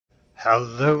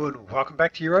Hello and welcome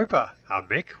back to Europa. I'm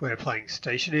Mick, we're playing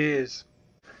Stationeers.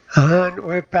 And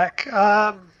we're back.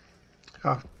 I've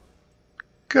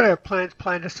got our plants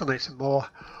planted, still need some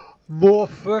more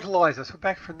fertiliser. So we're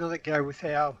back for another go with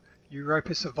our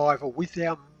Europa survival with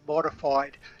our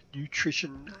modified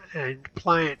nutrition and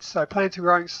plants. So plants are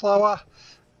growing slower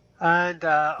and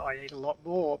I need a lot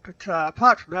more. But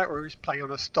apart from that, we're just playing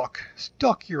on a stock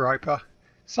Europa.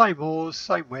 Same ores,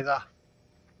 same weather.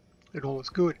 And all is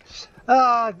good.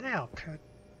 Now,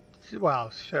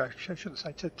 well, I shouldn't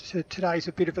say today's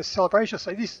a bit of a celebration.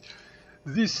 So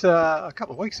this a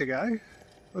couple of weeks ago, it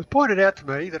was pointed out to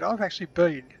me that I've actually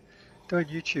been doing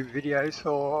YouTube videos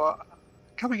for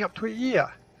coming up to a year.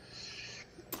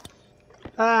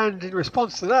 And in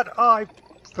response to that, I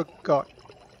forgot.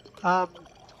 But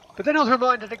then I was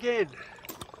reminded again,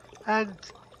 and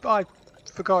I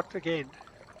forgot again.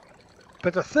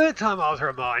 But the third time I was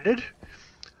reminded,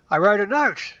 I wrote a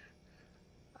note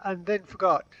and then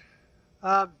forgot.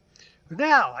 Now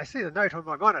I see the note on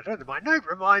my monitor, and my note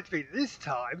reminds me this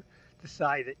time to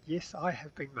say that yes, I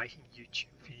have been making YouTube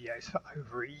videos for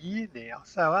over a year now.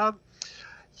 So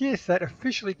yes, that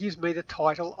officially gives me the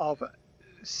title of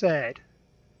sad,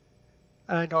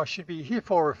 and I should be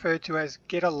herefore referred to as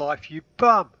Get a Life, You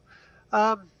Bum.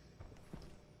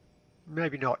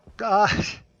 Maybe not.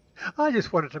 I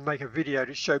just wanted to make a video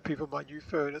to show people my new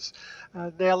furnace.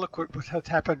 Now look what has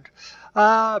happened.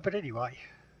 But anyway,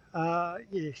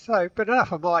 yeah, so, but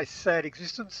enough of my sad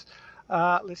existence.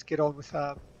 Let's get on with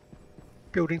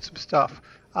building some stuff.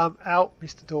 Out,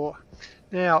 missed the door.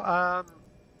 Now,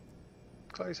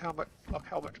 close helmet, lock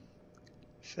helmet.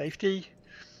 Safety.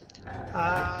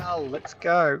 Let's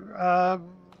go.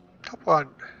 Top one.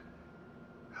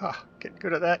 Getting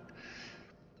good at that.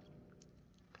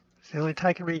 It's only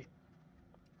taken me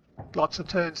lots of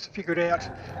turns to figure it out.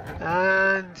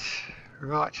 And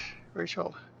right, we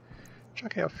shall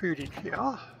chuck our food in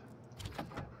here.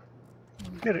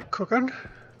 Get it cooking.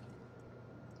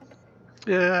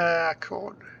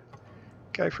 Corn.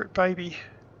 Go for it, baby.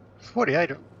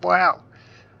 48. Wow.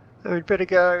 Now we'd better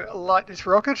go light this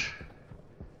rocket.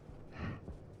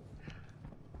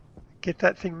 Get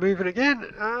that thing moving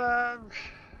again.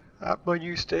 Up my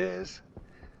new stairs.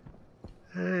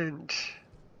 And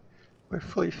we're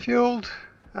fully fueled.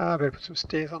 I better put some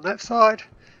stairs on that side.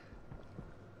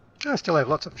 I still have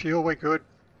lots of fuel, we're good.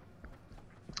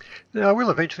 Now I will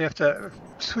eventually have to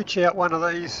switch out one of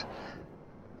these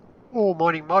ore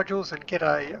mining modules and get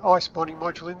a ice mining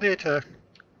module in there to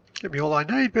give me all I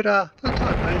need, but for the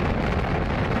time being,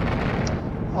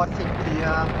 I think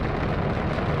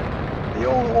the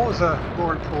ores are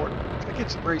more important. So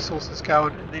get some resources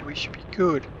going and then we should be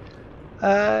good.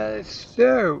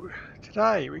 So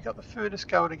today we got the furnace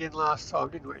going again last time,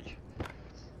 didn't we?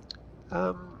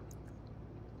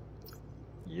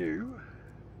 You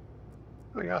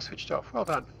are switched off. Well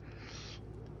done.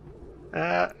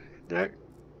 No,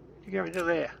 you go into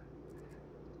there.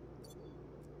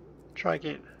 Try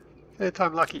again. Third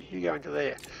time lucky. You go into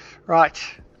there. Right.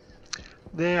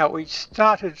 Now we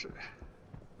started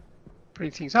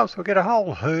putting things up, so we'll get a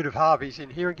whole herd of Harveys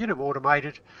in here and get them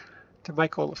automated to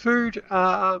make all the food.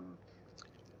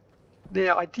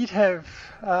 Now I did have,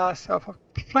 so if I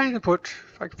plan to put,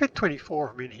 if I can fit 24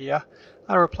 of them in here,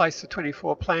 I'll replace the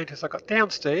 24 planters I got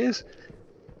downstairs.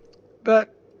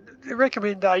 But the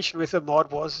recommendation with the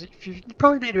mod was you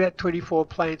probably need about 24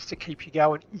 plants to keep you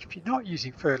going if you're not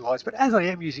using fertiliser. But as I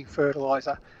am using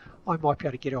fertiliser, I might be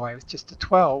able to get away with just the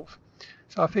 12.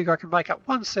 So I figure I can make up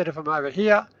one set of them over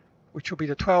here, which will be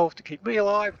the 12 to keep me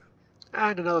alive,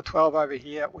 and another 12 over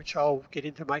here, which I'll get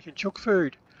into making chook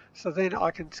food. So then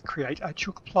I can create a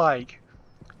chook plague.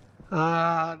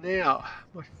 Now,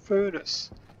 my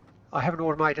furnace. I haven't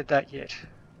automated that yet.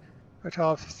 But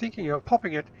I was thinking of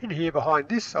popping it in here behind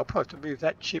this. I'll probably have to move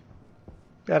that chip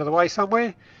out of the way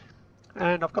somewhere.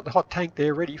 And I've got the hot tank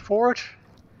there ready for it.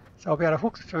 So I'll be able to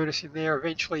hook the furnace in there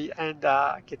eventually and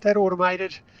get that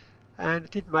automated. And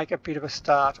it did make a bit of a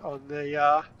start on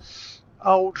the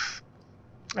old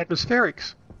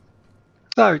atmospherics.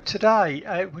 So today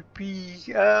it would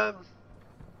be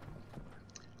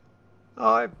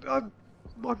I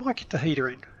might get the heater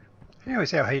in. How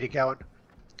is our heater going?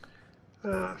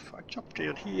 If I chop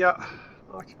down here,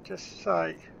 I can just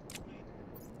say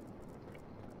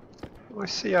my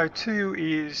CO2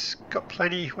 is got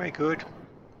plenty, we're good.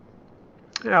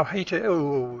 Our heater,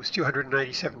 oh, still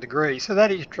 187 degrees, so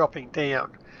that is dropping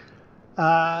down.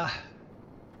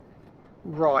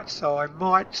 Right, so I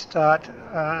might start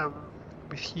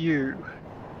with you.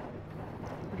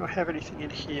 We don't have anything in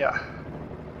here.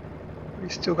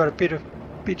 We've still got a bit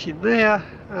in there.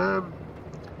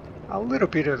 a little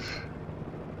bit of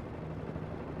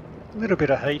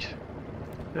heat.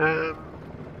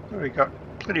 We got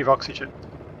plenty of oxygen.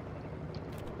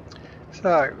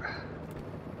 So,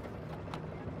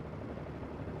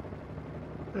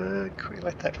 can we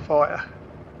let that fire?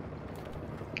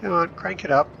 Come on, crank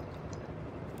it up.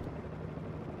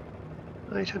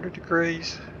 800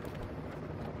 degrees.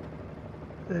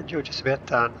 And you're just about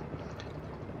done.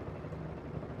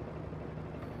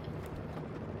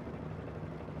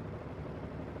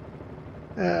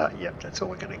 Yep, that's all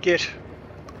we're going to get.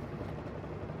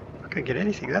 Not going to get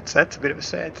anything. That's a bit of a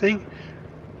sad thing.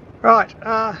 Right.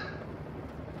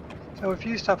 So we've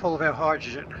used up all of our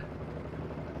hydrogen.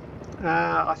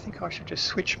 I think I should just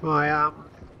switch my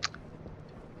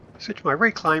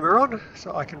reclaimer on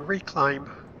so I can reclaim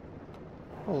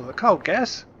all of the cold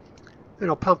gas. Then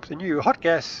I'll pump the new hot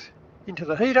gas into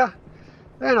the heater.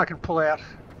 Then I can pull out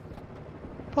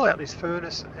this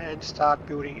furnace and start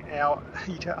building our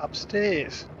heater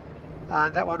upstairs.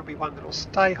 And that one will be one that will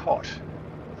stay hot.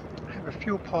 I have a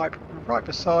fuel pipe right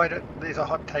beside it. There's a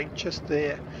hot tank just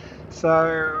there.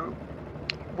 So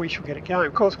we shall get it going.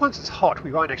 Of course, once it's hot,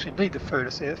 we won't actually need the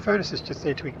furnace there. The furnace is just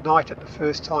there to ignite it the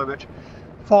first time it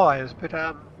fires. But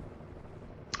I've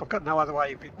got no other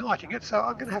way of igniting it, so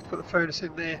I'm going to have to put the furnace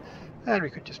in there, and we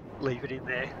could just leave it in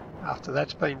there after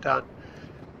that's been done.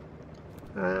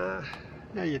 How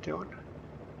you doing?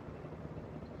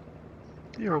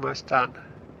 You're almost done.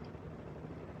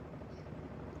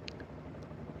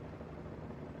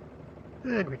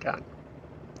 And we're done.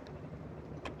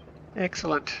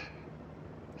 Excellent.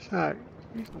 So,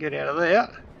 you can get out of there.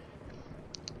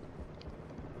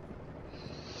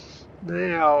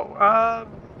 Now,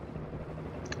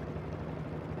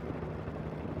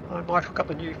 I might hook up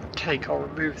the new tank. I'll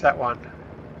remove that one.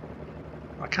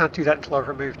 I can't do that until I've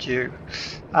removed you.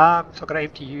 So I've got to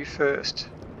empty you first.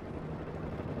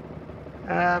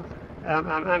 Now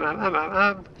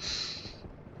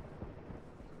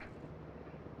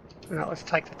let's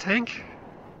take the tank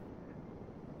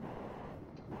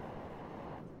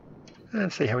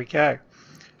and see how we go.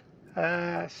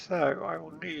 So I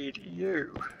will need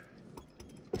you.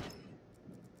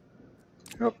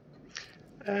 Yep.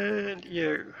 And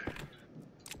you.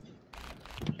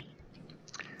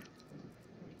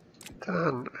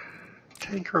 Done.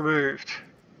 Tank removed.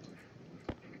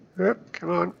 Yep,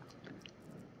 come on.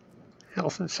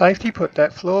 Health and safety, put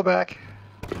that floor back.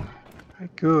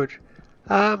 Good.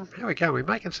 Here we go, we're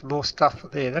making some more stuff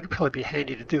there. That'd probably be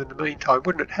handy to do in the meantime,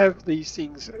 wouldn't it? Have these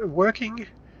things working?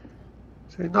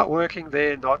 So they're not working,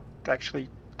 they're not actually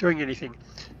doing anything.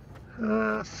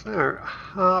 So,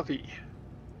 Harvey.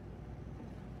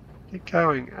 Get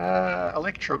going.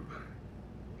 Electrum.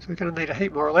 So we're going to need a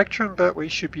heap more electrum, but we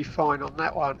should be fine on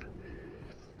that one.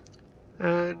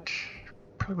 And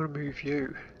probably want to move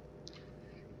you.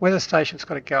 Weather station's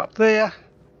got to go up there.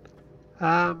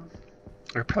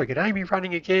 We'll probably get Amy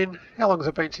running again. How long has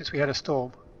it been since we had a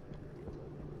storm?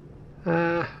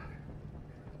 Come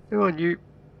on, you.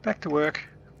 Back to work.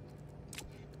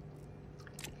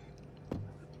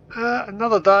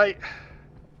 Another day.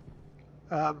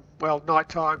 Well, night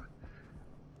time.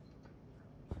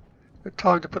 Good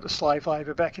time to put the slave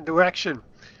labour back into action.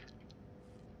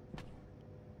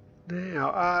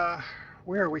 Now,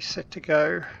 where are we set to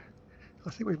go? I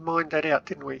think we mined that out,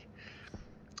 didn't we?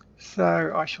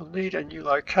 So I shall need a new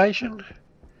location.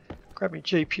 Grab my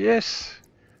GPS,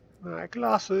 my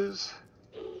glasses.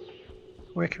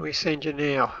 Where can we send you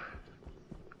now?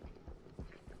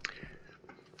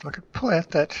 I could pull out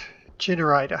that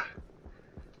generator.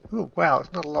 Oh wow,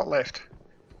 there's not a lot left.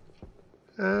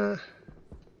 Wow,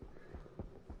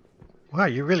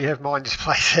 you really have mined this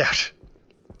place out.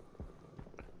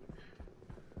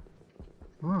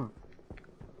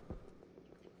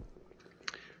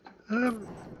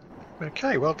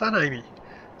 Okay, well done, Amy.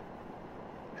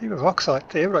 Heap of oxide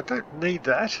there, but I don't need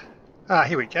that. Ah,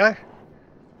 here we go.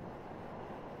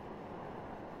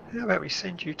 How about we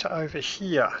send you to over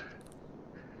here?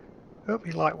 Oh,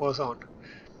 my light was on.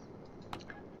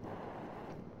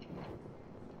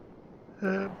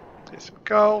 There's some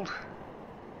gold.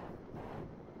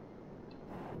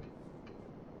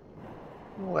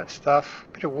 All that stuff.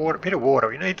 Bit of water.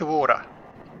 We need the water.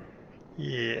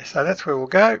 Yeah, so that's where we'll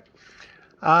go.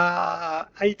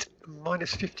 8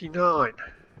 minus 59.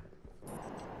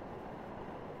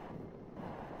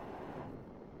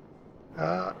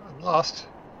 I'm lost.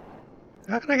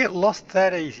 How can I get lost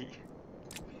that easy?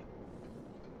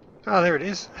 Oh, there it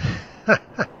is.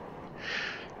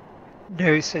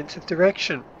 No sense of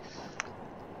direction.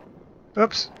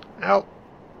 Oops. Ow.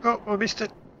 Oh, I missed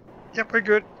it. Yep, we're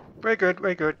good. We're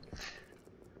good.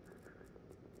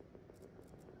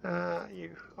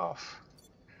 You off.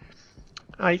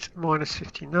 8 minus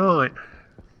 59.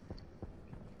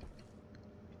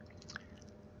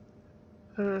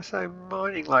 So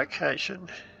mining location.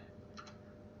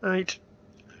 8.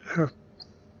 Oh,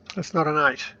 that's not an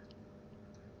 8.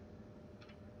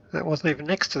 That wasn't even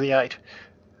next to the 8.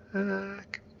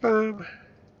 Confirm.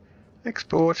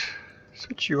 Export.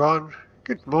 Switch you on.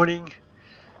 Good morning.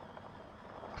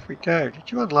 Off we go.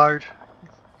 Did you unload?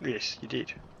 Yes, you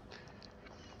did.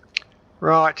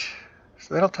 Right.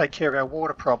 So that'll take care of our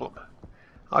water problem.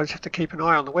 I just have to keep an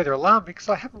eye on the weather alarm because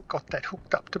I haven't got that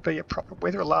hooked up to be a proper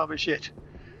weather alarm as yet.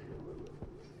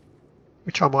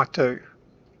 Which I might do.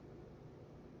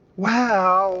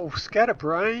 Wow,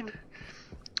 scatterbrain.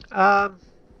 Now.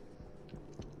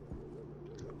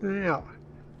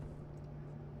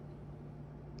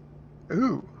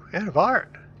 Ooh, out of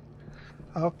iron.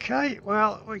 Okay,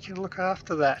 well, we can look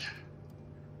after that.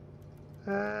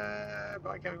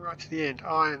 By going right to the end.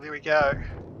 Iron, there we go.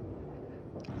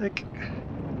 Look.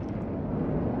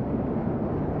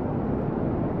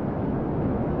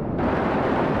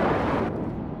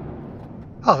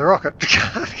 Oh, the rocket.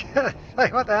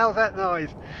 Hey, what the hell is that noise?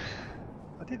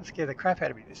 It didn't scare the crap out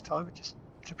of me this time, it just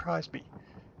surprised me.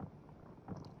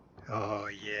 Oh,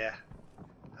 yeah.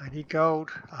 I need gold.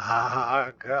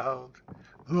 Ah, gold.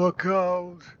 More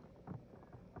gold.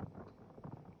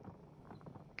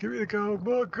 Give me the gold,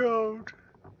 more gold.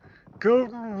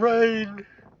 Golden rain.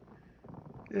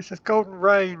 This is golden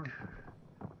rain,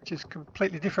 which is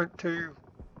completely different to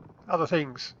other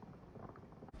things.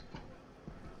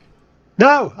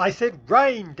 No, I said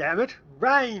rain, damn it.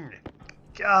 Rain.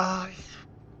 How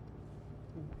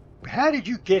did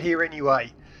you get here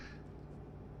anyway?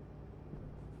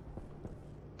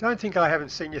 Don't think I haven't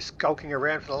seen you skulking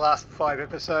around for the last 5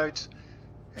 episodes.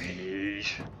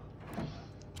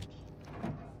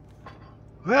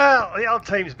 Well, the old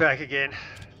team's back again.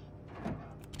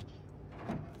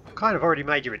 Kind of already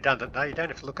made you redundant though, you don't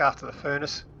have to look after the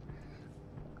furnace.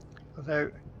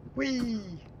 Although, whee!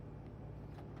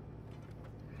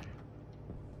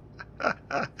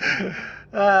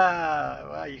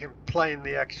 Well, you can play in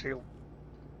the actual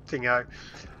thingo.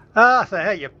 So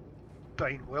how you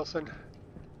been, Wilson?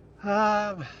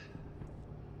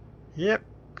 Yep,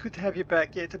 good to have you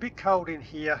back. Yeah, it's a bit cold in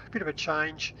here, a bit of a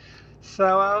change.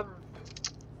 So,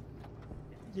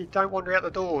 you don't wander out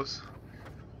the doors.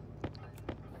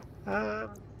 Now,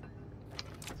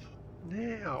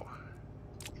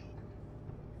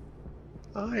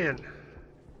 iron.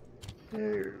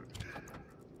 No.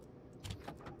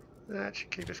 That should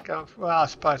keep us going. Well, I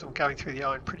suppose I'm going through the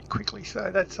iron pretty quickly, so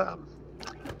that's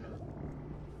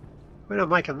when I'm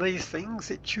making these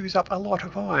things, it chews up a lot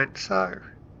of iron. So,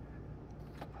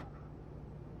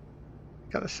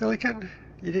 got the silicon.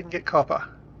 You didn't get copper.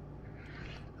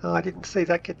 I didn't see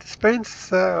that get dispensed,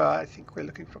 so I think we're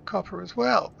looking for copper as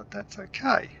well, but that's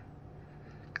okay,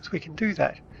 because we can do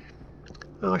that.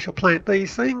 I shall plant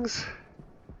these things.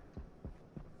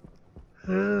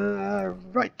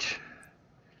 Right.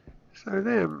 So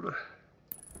them.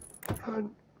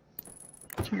 1,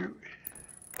 2,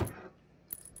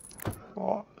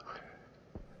 4.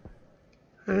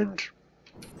 And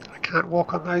I can't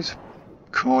walk on those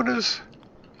corners.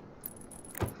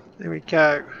 There we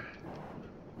go.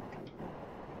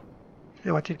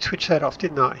 Now I did switch that off,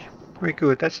 didn't I? Very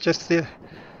good. That's just the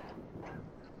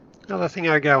other thing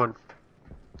I going.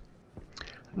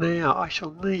 Now I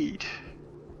shall need.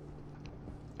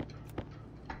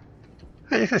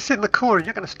 Hey, you're going to sit in the corner and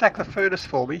you're going to stack the furnace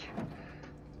for me.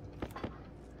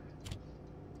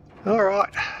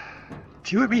 Alright.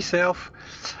 Do it myself.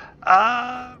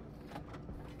 Hey,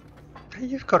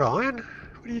 you've got iron.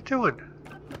 What are you doing?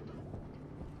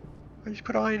 I just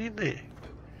put iron in there. There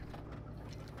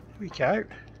we go.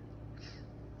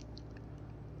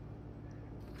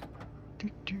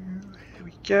 There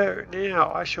we go.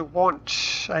 Now I shall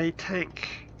want a tank.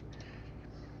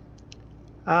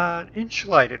 An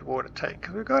insulated water tank.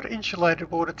 We've got insulated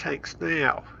water tanks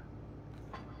now.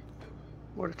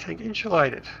 Water tank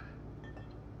insulated.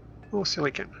 More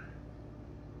silicon.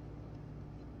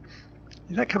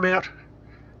 Did that come out?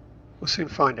 We'll soon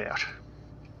find out.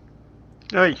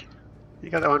 Hey, you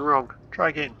got that one wrong. Try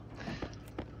again.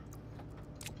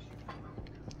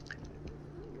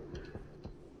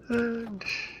 And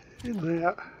in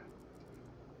there.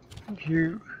 And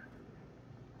you.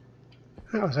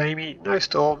 That was Amy. No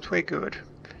storms. We're good.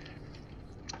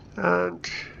 And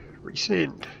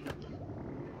resend.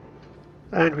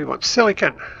 And we want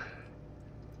silicon.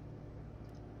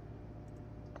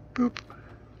 Boop.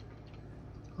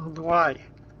 On the way.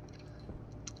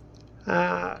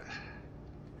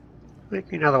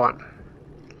 Make me another one.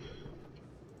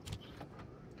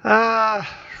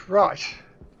 Right.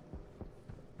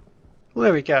 Well,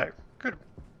 there we go. Good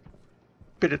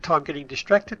bit of time getting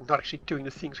distracted and not actually doing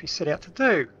the things we set out to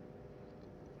do.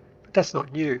 But that's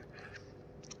not new.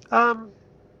 Now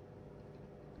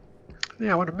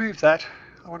I want to move that.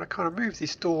 I want to kind of move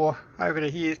this door over to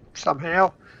here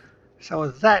somehow. So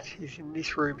that is in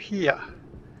this room here.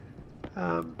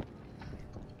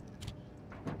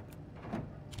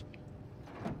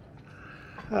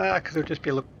 Because it'll just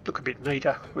be look a bit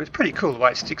neater. It's pretty cool the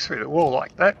way it sticks through the wall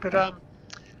like that, but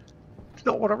it's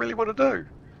not what I really want to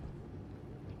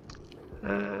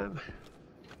do.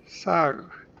 So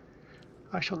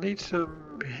I shall need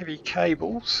some heavy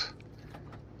cables.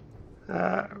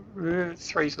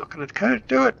 3's not going to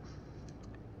do it.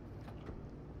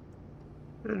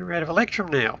 And we're out of electrum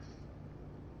now.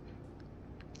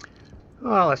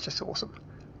 Oh, that's just awesome.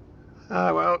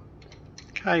 Well,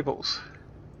 cables.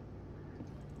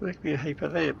 Make me a heap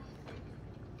of them.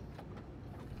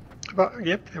 But,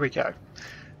 yep, there we go.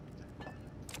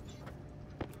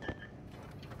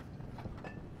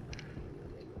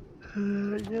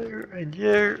 You and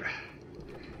you.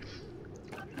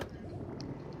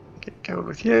 Get going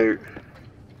with you.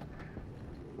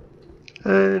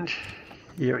 And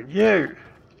you and you.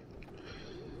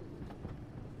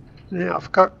 Now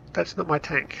I've got, that's not my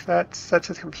tank. That's a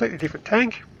completely different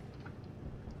tank.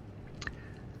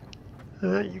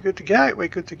 You're good to go. We're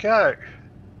good to go.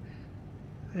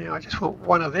 Now I just want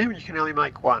one of them. You can only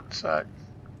make one, so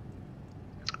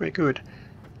we're good.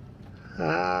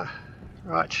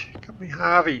 Right, got me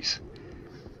Harveys.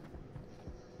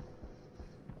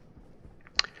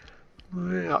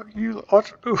 Now you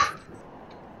lot. Oof.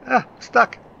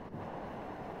 Stuck.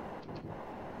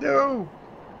 No.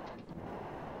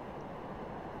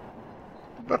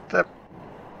 What the?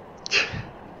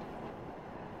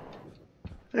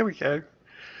 There we go.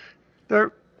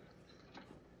 No.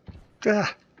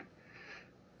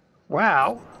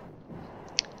 Wow.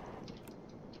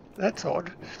 That's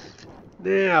odd.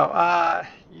 Now,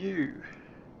 you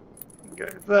can go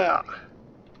there.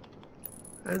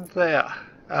 And there.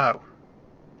 Oh.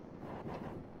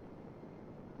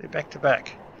 They're back to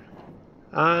back.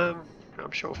 I'm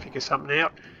sure we'll figure something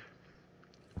out.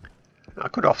 I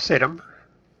could offset them.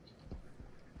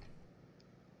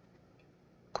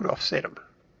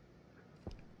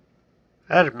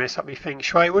 That'd mess up my feng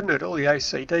shui, wouldn't it? All the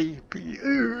OCD.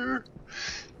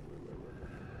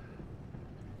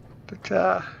 But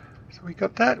so we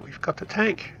got that. We've got the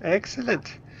tank.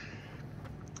 Excellent.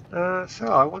 So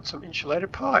I want some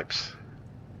insulated pipes.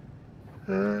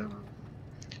 A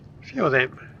few of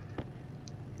them.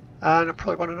 And I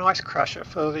probably want an ice crusher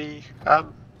for the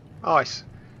ice.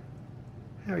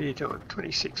 How are you doing?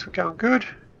 26. We're going good.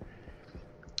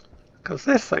 Because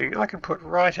this thing I can put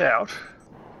right out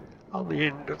on the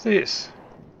end of this.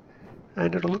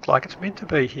 And it'll look like it's meant to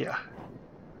be here.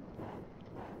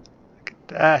 Look at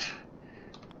that.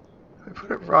 I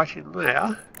put it right in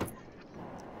there.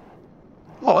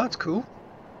 Oh, that's cool.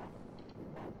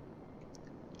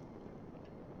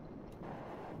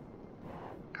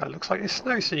 It looks like there's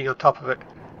snow sitting on top of it.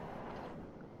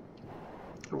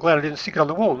 I'm glad I didn't stick it on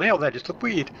the wall. Now they just look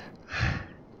weird.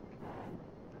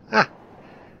 Yeah,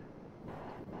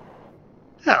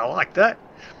 I like that.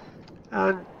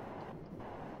 And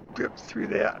up through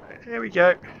there. There we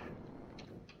go.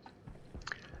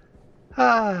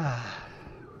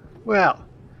 Well,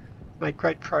 made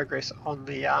great progress on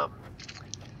the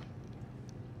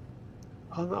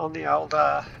on the old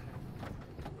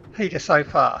heater so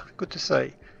far. Good to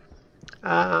see.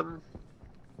 Right,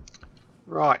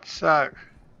 so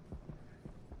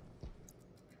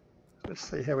let's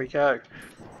see how we go.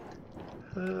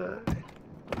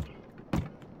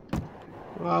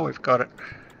 Well, we've got it.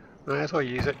 May as well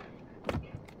use it.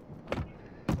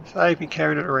 Save me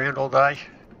carrying it around all day.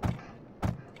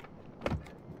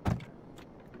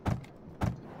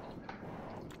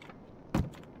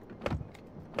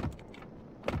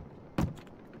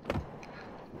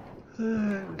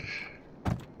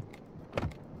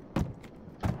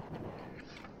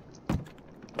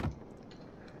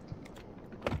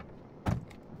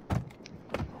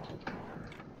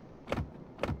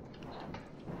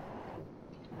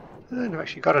 And I've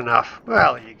actually got enough.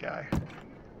 Well, there you go.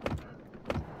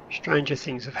 Stranger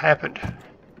things have happened.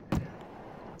 I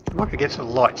might get some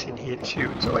lights in here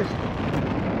too. It's always...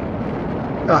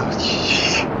 Oh,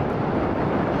 shit.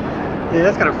 Yeah,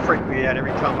 that's going to freak me out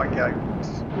every time I go.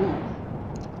 Ooh,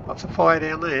 lots of fire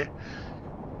down there.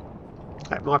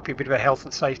 That might be a bit of a health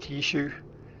and safety issue.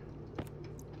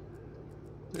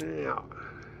 Now...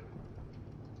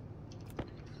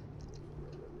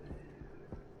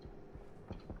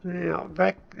 Now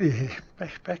back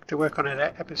to work on an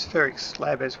atmospheric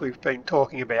slab as we've been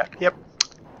talking about. Yep,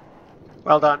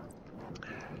 well done.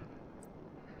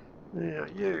 Now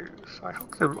so I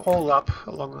hook them all up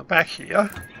along the back here.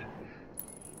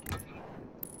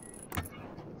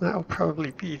 That'll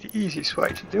probably be the easiest way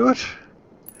to do it.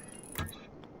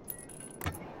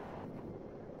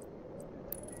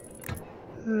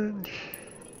 And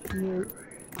you.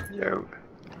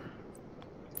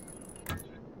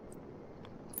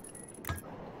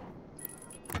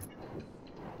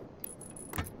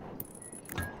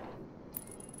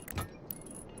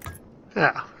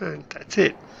 And that's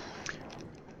it.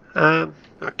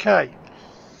 Okay.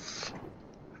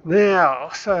 Now,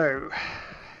 so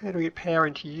how do we get power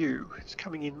into you? It's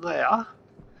coming in there. I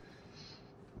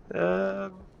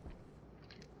don't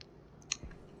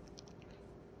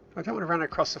want to run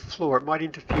across the floor. It might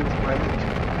interfere with my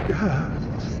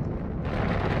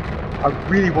I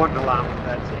really want an alarm for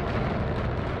that thing.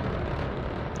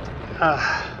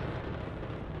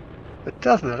 But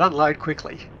doesn't it unload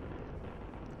quickly?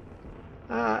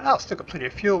 Still got plenty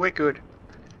of fuel. We're good.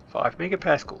 5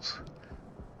 megapascals.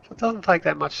 So it doesn't take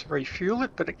that much to refuel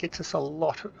it, but it gets us a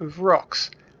lot of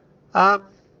rocks. So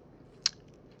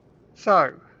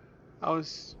I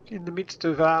was in the midst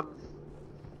of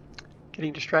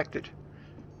getting distracted.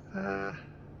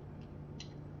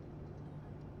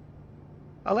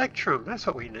 Electrum, that's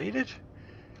what we needed.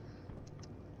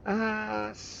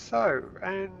 And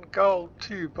gold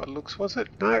too, by the looks, was it?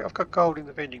 No, I've got gold in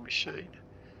the vending machine.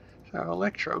 So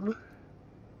Electrum,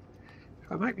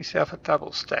 if I make myself a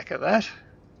double stack of that,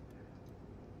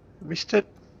 missed it.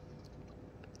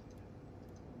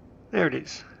 There it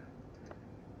is.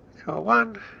 So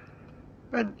 1,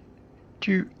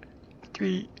 2,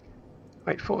 3,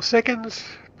 wait 4 seconds,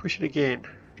 push it again.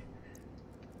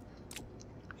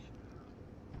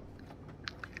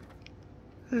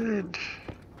 And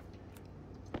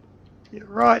yeah,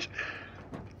 right.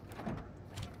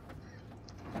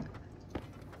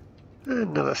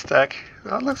 Another stack.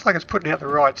 Well, it looks like it's putting out the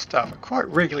right stuff. It quite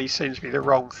regularly seems to be the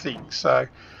wrong thing, so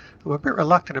I'm a bit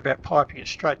reluctant about piping it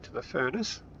straight to the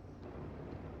furnace,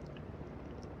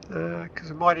 because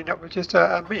it might end up with just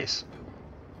a mess.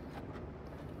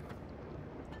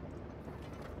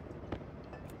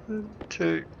 And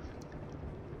 2.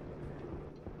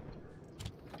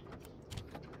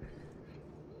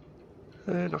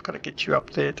 And I've got to get you up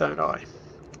there, don't I?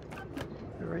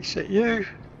 Reset you.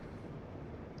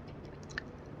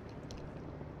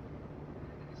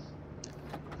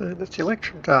 And that's the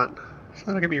Electrum done. So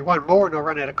that'll give me 1 more and I'll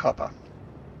run out of copper.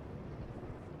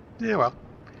 Yeah, well.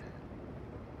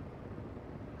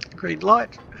 Green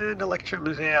light and Electrum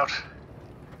is out.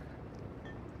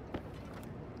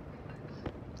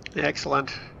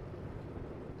 Excellent.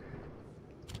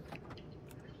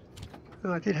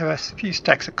 I did have a few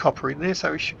stacks of copper in there,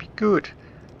 so we should be good.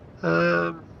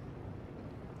 Yeah,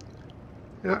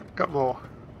 got more.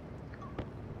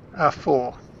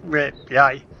 4.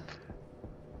 Yay.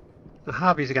 The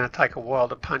Harveys are going to take a while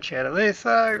to punch out of there,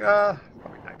 so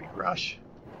probably no big rush.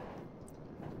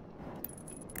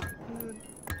 1,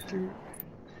 2.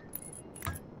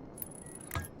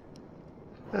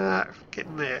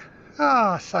 Getting there.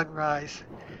 Sun rays.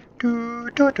 Do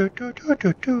do do do do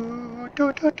do do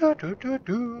do do do do do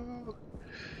do.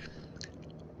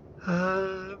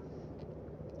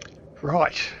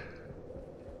 Right.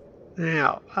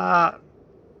 Now,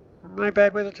 no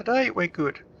bad weather today. We're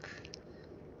good.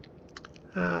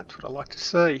 That's what I like to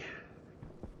see.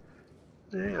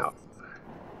 Now,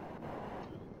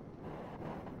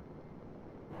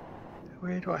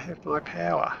 where do I have my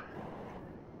power?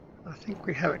 I think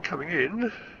we have it coming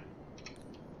in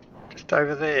just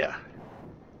over there.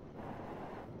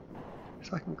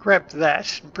 So I can grab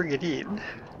that and bring it in.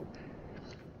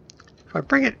 If I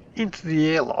bring it into the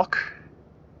airlock,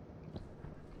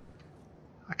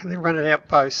 I can then run it out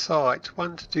both sides.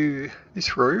 One to do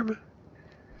this room,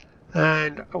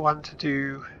 and one to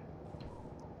do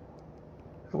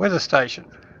the weather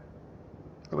station.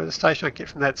 The weather station I get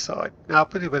from that side. Now I'll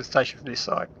put the weather station from this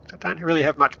side. I don't really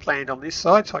have much planned on this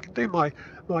side, so I can do my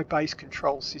base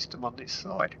control system on this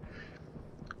side.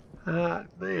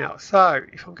 Now, so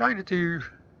if I'm going to do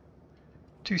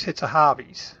 2 sets of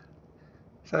Harveys,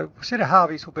 so a set of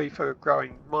Harveys will be for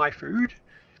growing my food.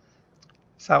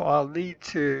 So I'll need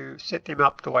to set them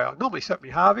up the way I normally set my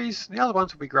Harveys. The other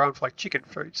ones will be grown for like chicken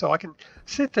food. So I can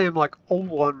set them like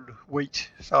all on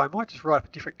wheat. So I might just write up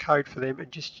a different code for them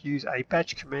and just use a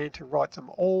batch command to write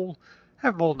them all,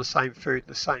 have them all in the same food,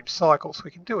 the same cycle. So we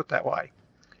can do it that way.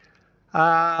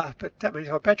 But that means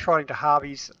if I batch writing to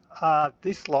Harveys,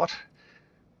 this lot,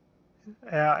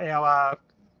 our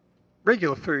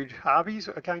regular food Harveys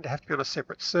are going to have to be on a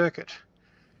separate circuit.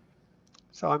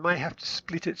 So I may have to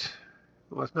split it.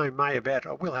 Well, there's no may about it.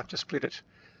 I will have to split it.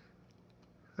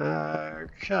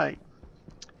 Okay.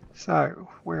 So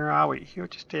where are we? You're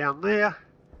just down there.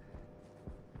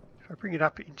 If I bring it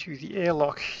up into the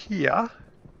airlock here,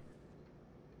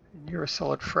 and you're a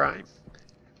solid frame.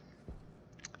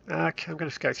 Okay, I'm going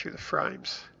to go through the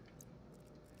frames.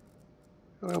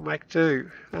 We'll make do.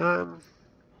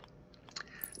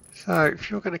 So if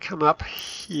you're going to come up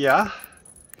here,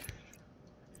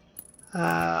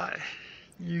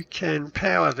 you can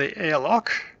power the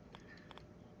airlock.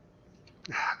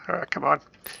 Alright, come on.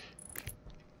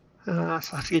 So I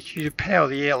have to get you to power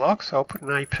the airlock, so I'll put an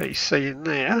APC in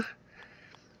there.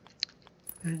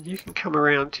 And you can come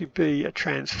around to be a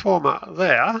transformer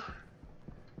there.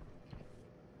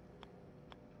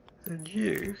 And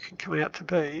you can come out to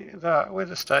be the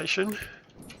weather station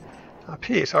up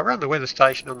here. So I run the weather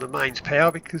station on the mains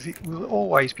power because it will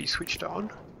always be switched on.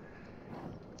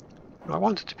 And I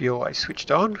want it to be always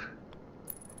switched on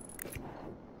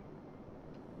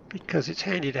because it's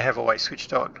handy to have always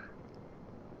switched on.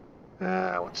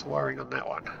 What's the wiring on that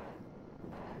one?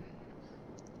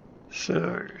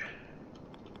 So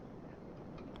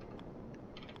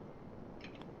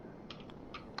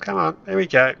come on, there we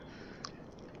go.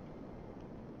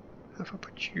 If I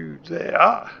put you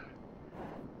there,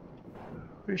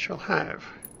 we shall have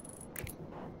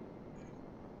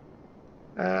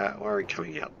wiring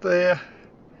coming out there,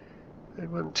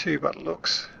 and 1, 2 but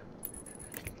looks.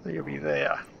 So you'll be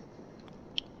there.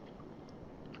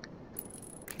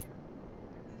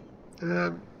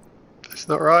 That's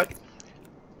not right.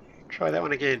 Try that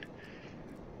one again.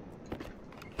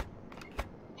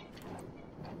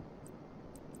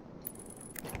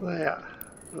 There,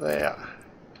 there,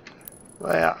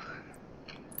 there.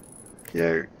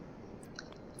 You.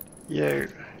 You.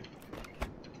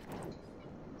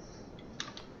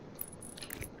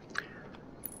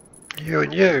 You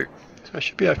and you. So I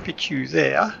should be able to fit you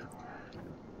there.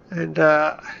 And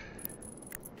your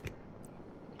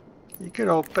good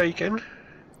old beacon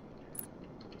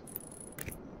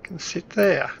can sit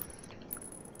there.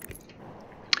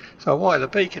 So I wire the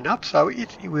beacon up so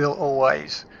it will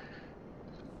always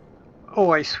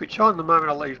switch on the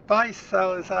moment I leave base,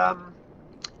 so I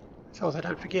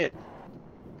don't forget.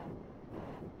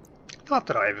 Not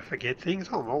that I ever forget things,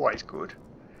 I'm always good.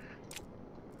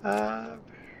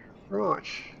 Right,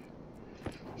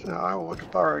 so I want to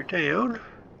burrow down.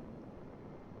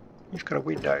 You've got a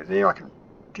window there, I can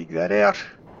dig that out.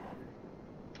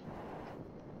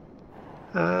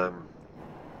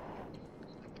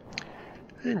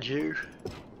 And you.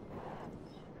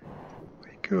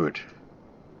 Very good.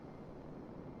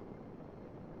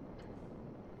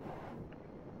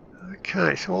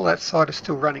 Okay, so all that side is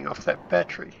still running off that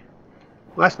battery.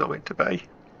 Well, that's not meant to be.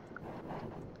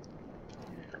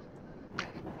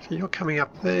 So you're coming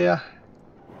up there.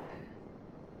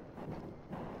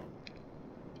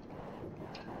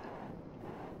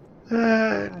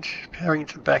 And powering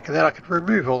into the back of that, I could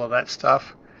remove all of that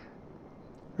stuff.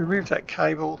 Remove that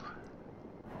cable.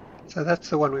 So that's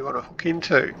the one we want to hook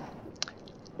into.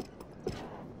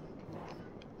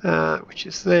 Which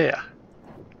is there.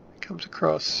 It comes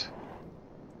across.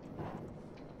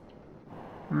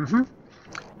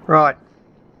 Right.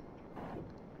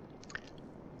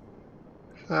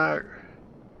 So,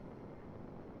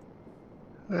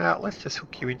 now let's just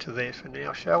hook you into there for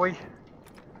now, shall we?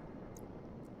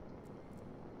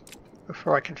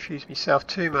 Before I confuse myself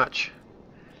too much.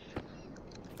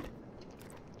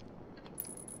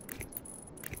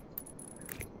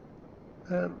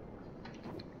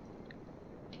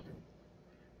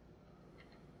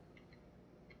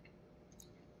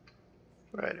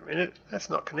 Wait a minute, that's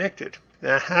not connected.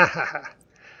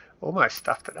 Almost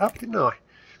stuffed it up, didn't I?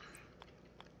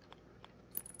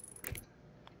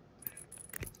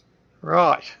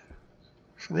 Right,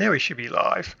 so now we should be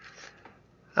live.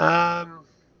 Now,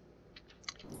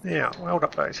 weld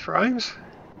up those frames.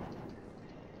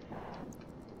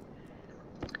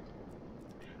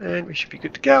 And we should be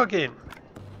good to go again.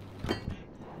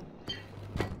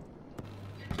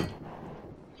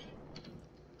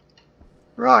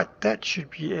 Right, that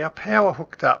should be our power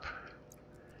hooked up.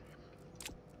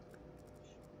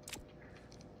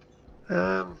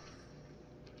 Now,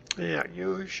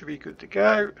 you should be good to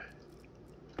go.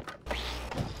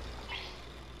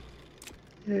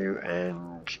 You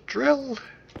and drill.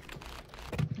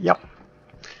 Yep.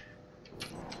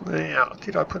 Now,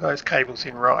 did I put those cables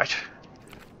in right?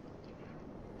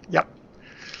 Yep.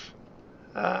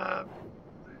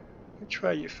 Which way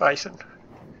are you facing?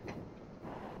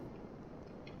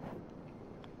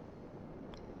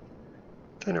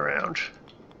 Turn around.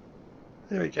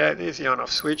 There we go, there's the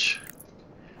on-off switch.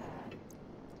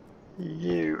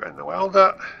 You and the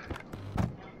welder.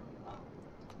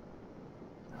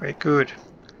 Very good.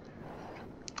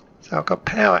 So I've got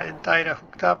power and data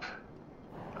hooked up.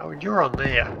 Oh, and you're on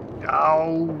there.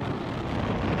 Oh.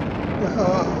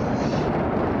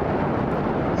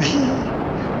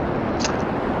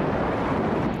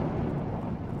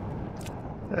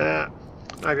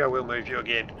 Maybe I will move you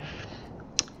again.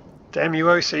 Damn you,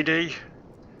 OCD.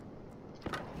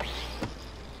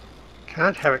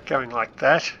 Can't have it going like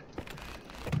that.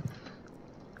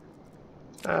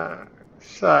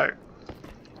 So,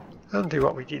 undo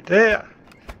what we did there.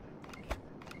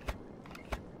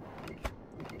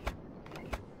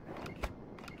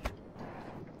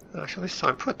 I shall this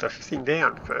time put the thing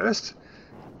down first.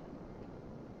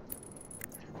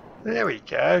 There we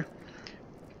go.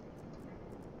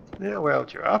 Now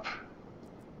weld you up.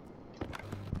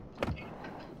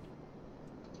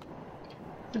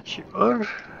 That's you on.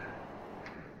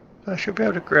 I should be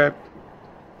able to grab.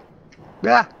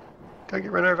 Ah! Don't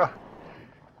get run over.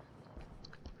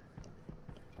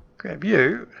 Grab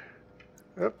you.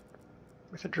 Up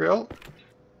with a drill.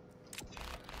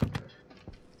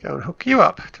 Go and hook you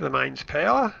up to the mains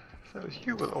power. So as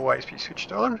you will always be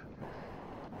switched on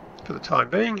for the time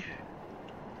being.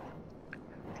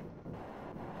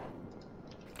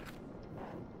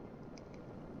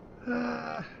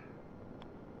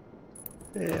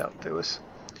 Yeah, I'll do us.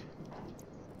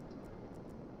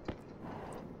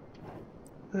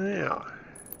 Now,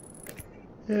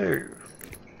 you.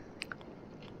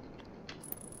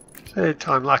 Third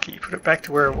time lucky. Put it back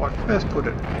to where I first put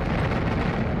it.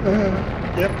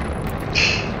 Yep.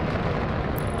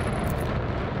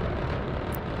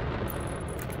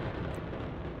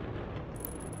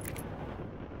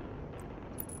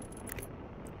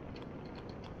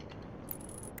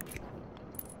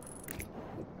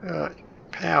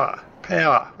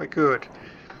 Power, we're good.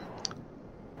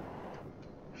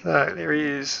 So there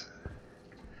is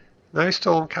no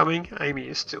storm coming, Amy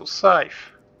is still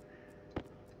safe.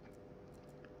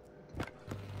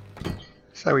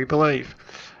 So we believe.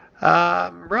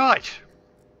 Right,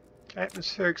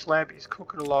 Atmospherics Lab is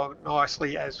cooking along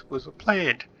nicely as was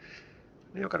planned.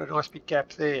 Now I've got a nice big gap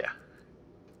there.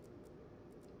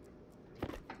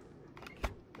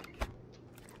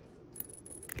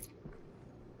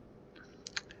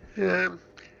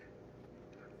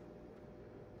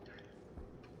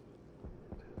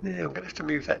 Now I'm going to have to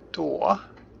move that door.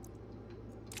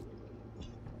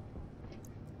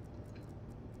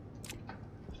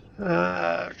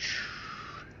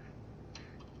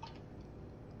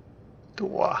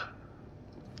 Door.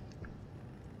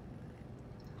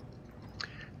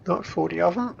 Not 40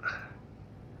 of them.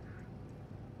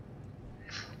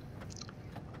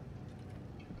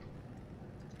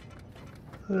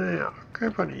 Now,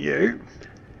 grab one of you.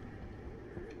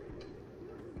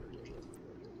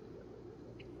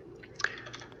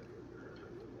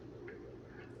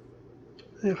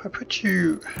 Now if I put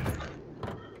you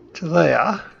to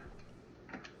there,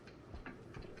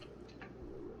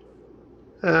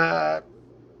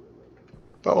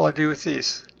 what will I do with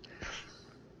this?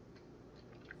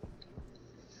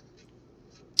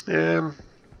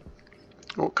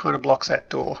 What kind of blocks that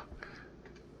door?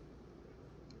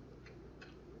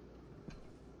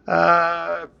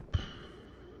 I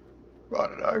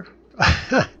don't know.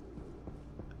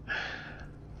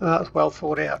 That was well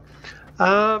thought out.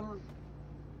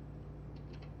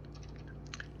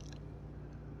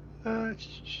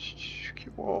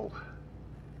 Wall.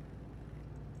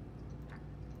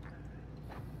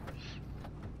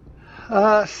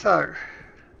 So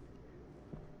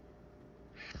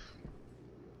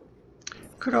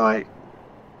could I?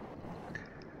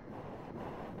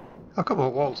 I've got my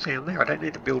walls down there. I don't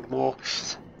need to build more.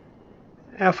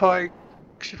 If I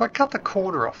cut the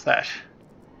corner off that,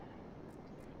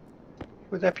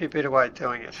 would that be a better way of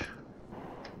doing it?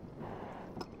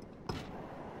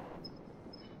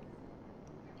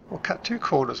 Or cut two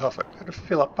corners off it and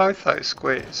fill up both those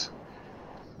squares.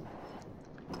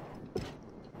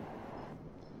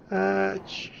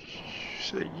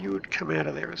 So you would come out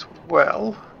of there as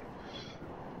well.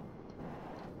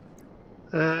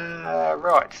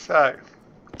 Right, so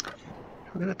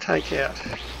I'm going to take out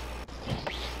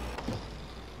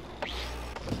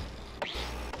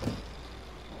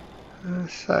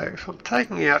so if I'm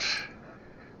taking out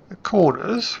the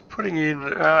corners, putting in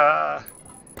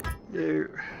you,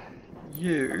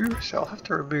 so I'll have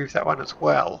to remove that one as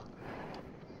well.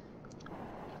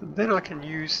 And then I can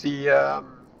use the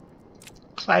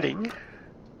cladding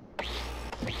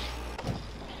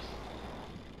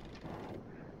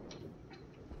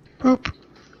boop,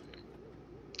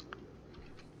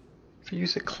 if I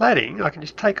use the cladding, I can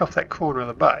just take off that corner of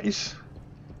the base.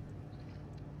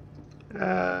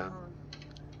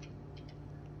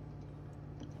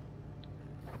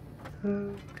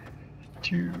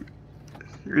 2,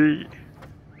 3,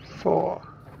 4.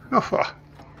 Oh,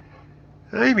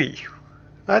 Amy,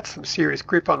 that's some serious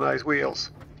grip on those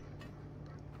wheels.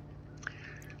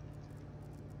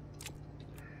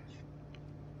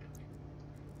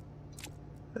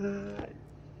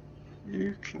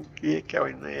 You can go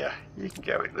in there. You can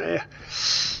go in there.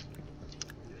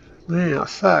 Now,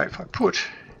 so if I put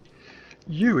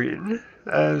you in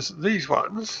as these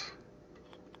ones,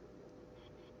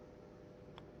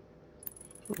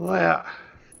 there,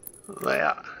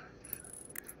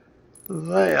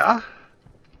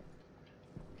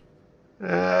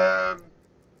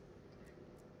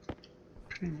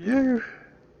 putting you,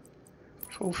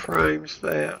 full frames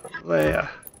there.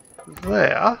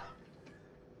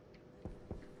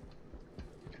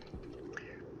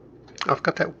 I've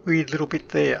got that weird little bit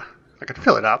there. I can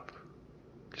fill it up,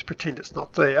 just pretend it's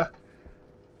not there.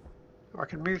 Or I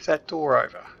can move that door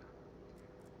over.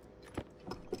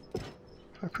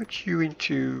 If I put you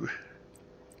into,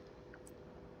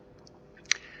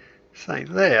 say,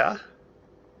 there,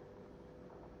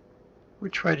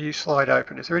 which way do you slide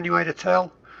open? Is there any way to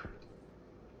tell?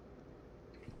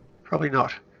 Probably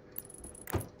not.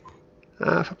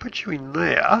 If I put you in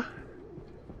there,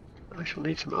 I shall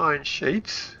need some iron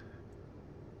sheets,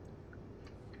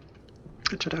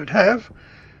 which I don't have.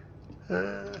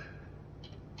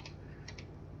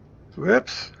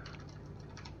 Whoops.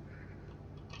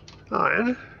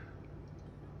 Iron.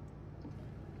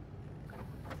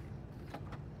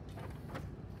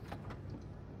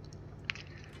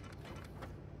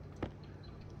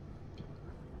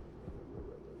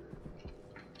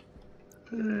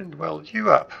 And weld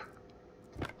you up.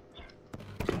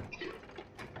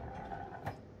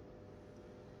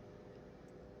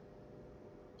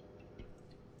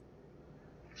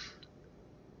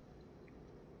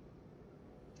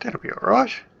 That'll be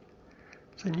alright.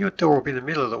 So your door will be in the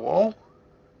middle of the wall.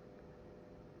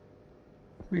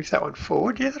 Move that one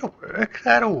forward. Yeah, that'll work.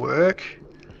 That'll work.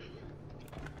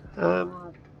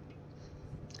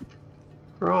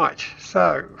 Right,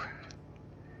 so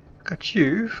got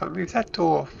you. If I move that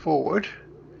door forward,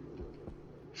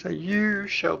 so you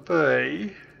shall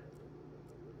be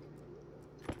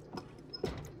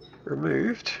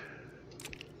removed.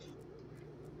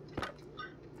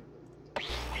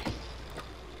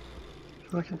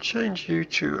 I can change you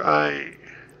to a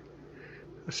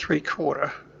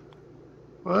 3/4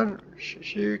 one.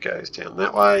 You goes down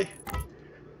that way.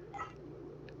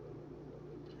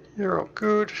 You're all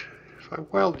good. If I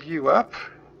weld you up,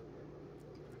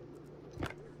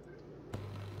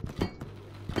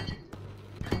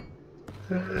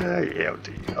 yeah, I'll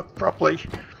do you up properly.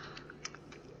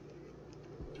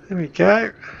 There we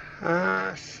go.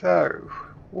 So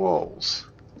walls.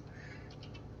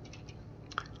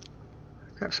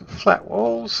 Grab some flat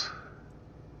walls.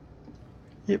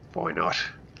 Yep, why not?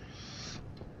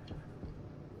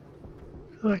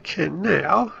 I can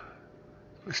now.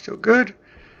 We're still good.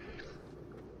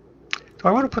 So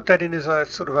I want to put that in as a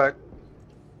sort of a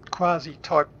quasi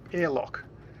type airlock.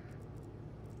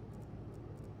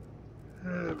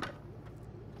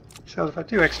 So if I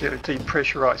do accidentally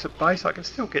depressurize the base, I can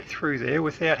still get through there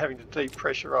without having to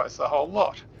depressurize the whole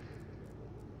lot.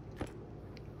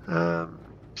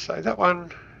 So that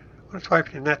one, I want to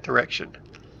open in that direction.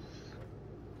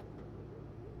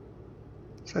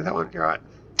 So that one, you're right.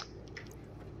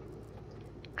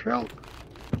 Drill.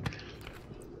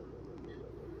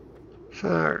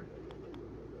 So,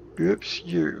 oops,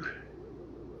 you.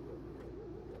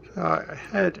 So I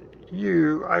had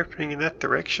you opening in that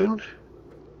direction.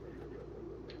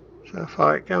 So if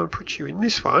I go and put you in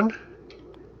this one,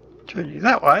 turn you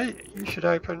that way, you should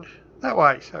open that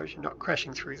way, so you're not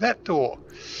crashing through that door.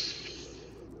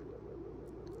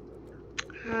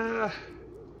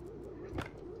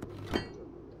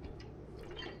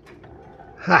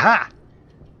 Haha!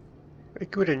 Very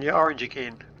good, and you're orange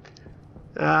again.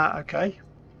 Okay.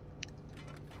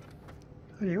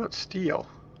 Oh, you want steel?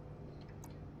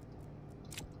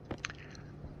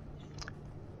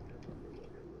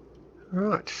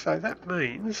 Right, so that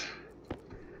means I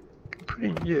can put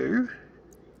in you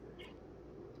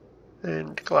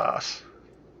and glass.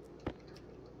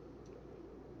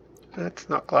 That's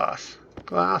not glass.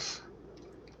 Glass.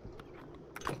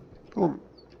 Boom.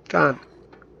 Done.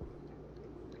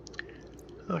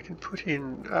 I can put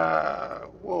in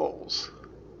walls.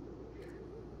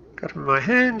 Got them in my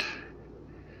hand.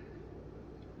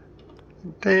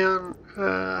 Down.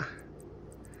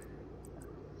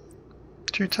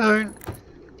 Two-tone.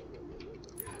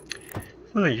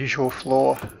 My usual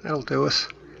floor, that'll do us.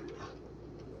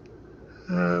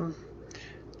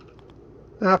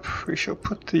 Up, we shall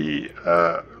put the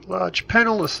large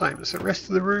panel the same as the rest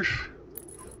of the roof.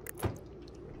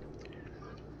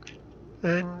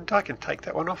 And I can take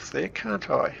that one off there, can't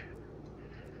I?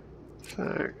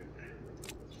 So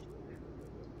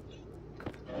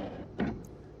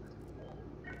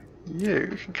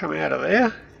you can come out of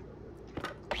there.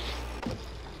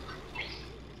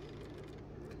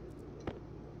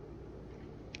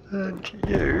 And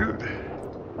you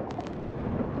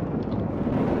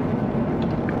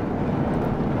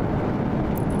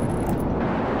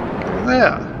go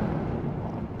there.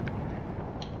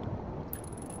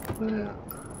 There.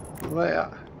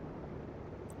 There.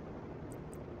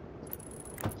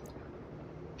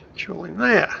 It's all in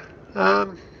there.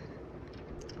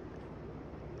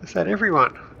 Is that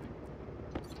everyone?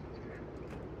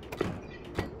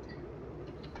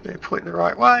 They're pointing the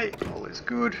right way. All is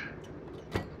good.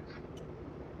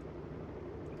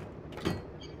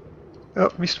 Oh,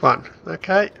 missed one.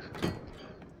 Okay.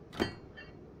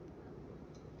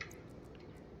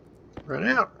 Run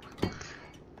out.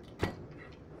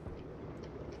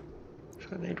 So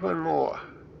I need one more.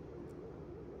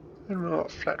 One more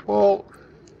flat wall.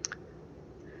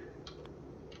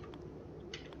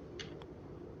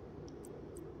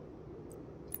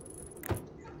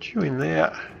 You in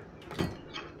there.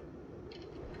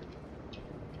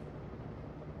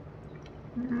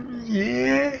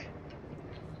 Yeah.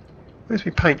 Where's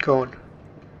my paint gone?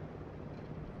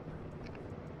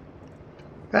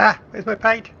 Ah, where's my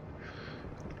paint?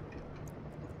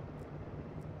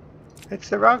 It's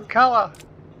the wrong colour.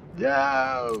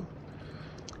 No.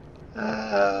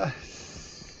 So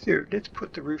let's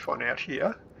put the roof on out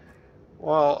here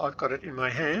while I've got it in my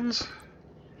hands.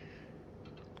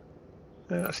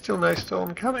 Still no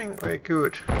storm coming. We're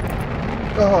good.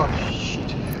 Oh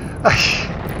shit.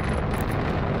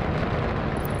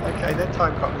 Okay, that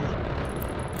time got me.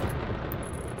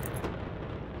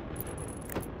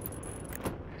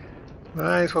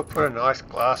 May as well put a nice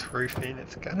glass roof in.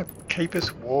 It's going to keep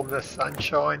us warm in the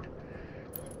sunshine.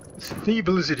 As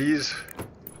feeble as it is.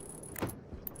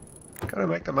 Got to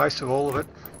make the most of all of it.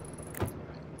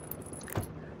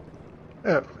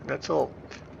 Oh, that's all.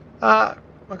 I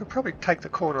could probably take the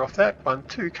corner off that one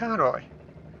too, can't I?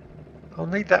 I'll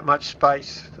need that much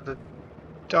space for the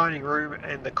dining room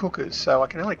and the cookers, so I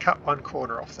can only cut one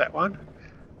corner off that one,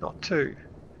 not two.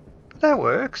 But that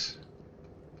works.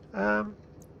 I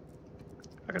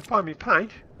can find me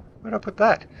paint. Where'd I put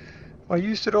that? I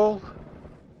used it all.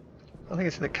 I think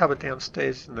it's in the cupboard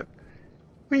downstairs, isn't it?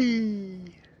 Whee!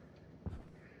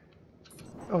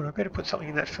 Oh, I better put something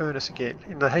in that furnace again,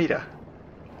 in the heater.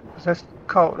 Because that's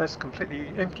cold, that's completely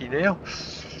empty now.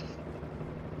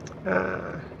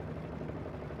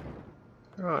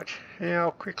 Right,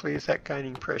 how quickly is that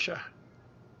gaining pressure?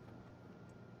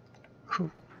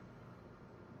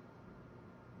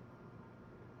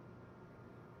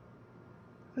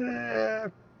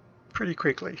 Pretty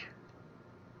quickly.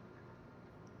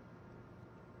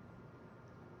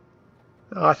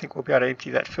 Oh, I think we'll be able to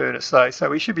empty that furnace though, so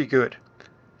we should be good.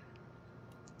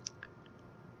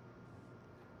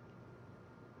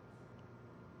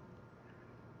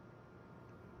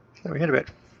 So we had about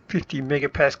 50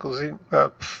 megapascals in,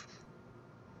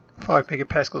 5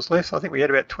 megapascals left, so I think we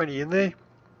had about 20 in there.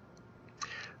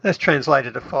 That's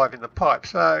translated to 5 in the pipe,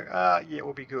 so yeah,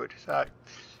 we'll be good. So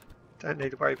don't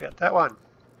need to worry about that one.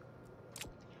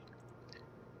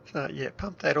 So yeah,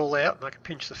 pump that all out and I can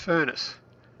pinch the furnace.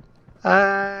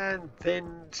 And then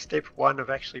step 1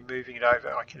 of actually moving it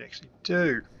over I can actually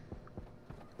do.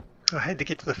 I had to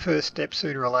get to the first step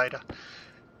sooner or later.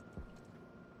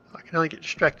 I can only get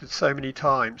distracted so many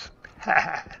times.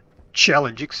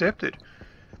 Challenge accepted.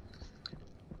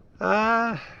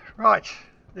 Right,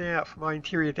 now for my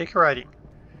interior decorating.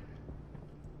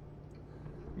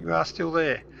 You are still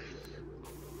there.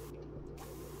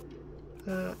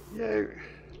 You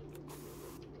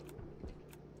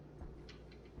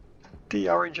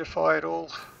de-orangify it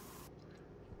all.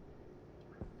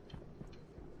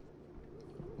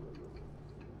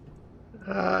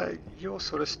 You're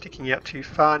sort of sticking out too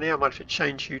far now. I might have to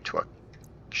change you to a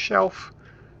shelf.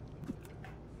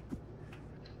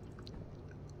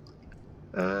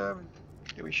 Yeah,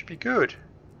 we should be good.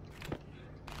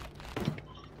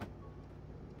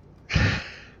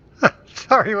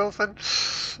 Sorry, Wilson.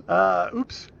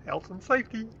 Oops, health and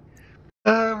safety.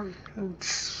 And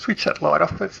switch that light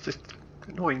off. That's just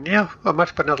annoying now. I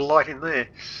must put another light in there.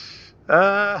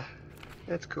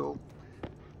 That's cool.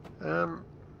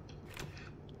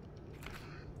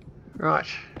 Right.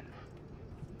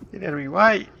 Get out of my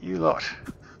way, you lot.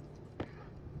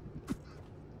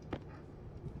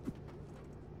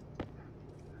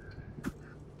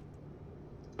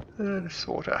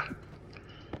 Sorter.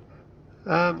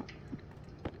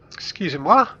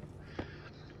 Excusez-moi.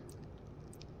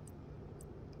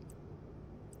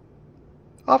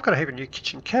 I've got to have new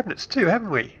kitchen cabinets too,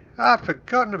 haven't we? I've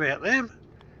forgotten about them.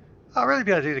 I'll really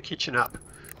be able to do the kitchen up.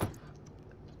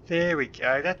 There we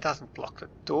go. That doesn't block the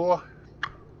door.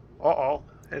 Uh-oh.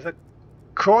 There's a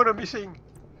corner missing.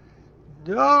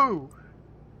 No.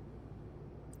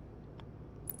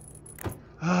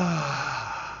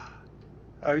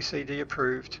 OCD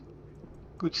approved.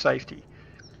 Good safety.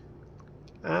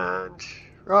 And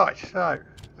right, so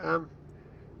I'm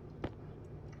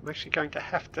actually going to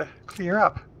have to clear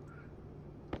up.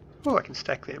 Oh, I can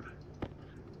stack them.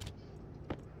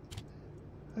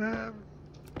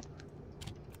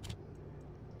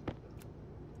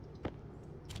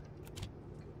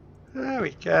 There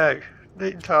we go.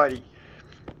 Neat and tidy.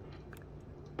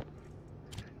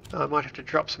 I might have to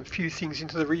drop some few things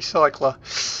into the recycler.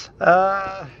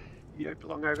 You don't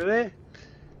belong over there.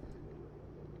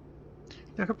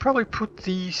 I could probably put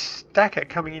the stacker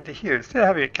coming into here instead of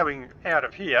having it coming out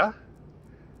of here.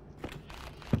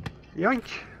 Yoink!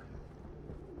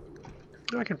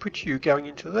 I can put you going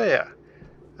into there,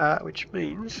 which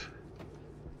means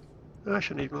I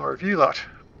shall need more of you lot.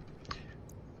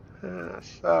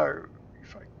 So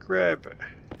if I grab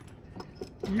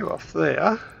you off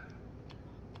there,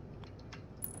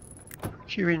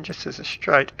 put you in just as a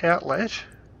straight outlet.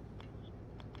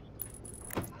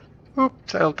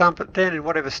 Oops, I'll dump it down in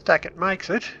whatever stack it makes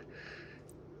it.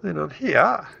 Then on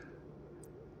here,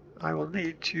 I will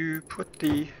need to put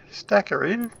the stacker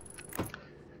in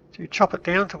to chop it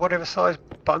down to whatever size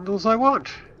bundles I want.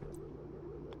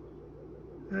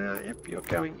 Yep, you're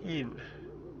going in.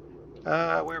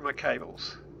 Where are my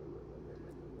cables?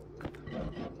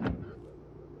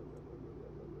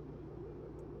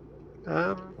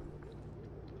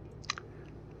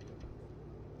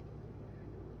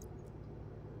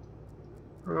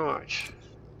 Right.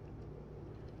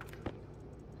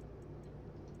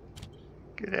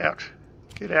 Get out.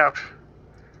 Get out.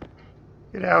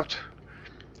 Get out.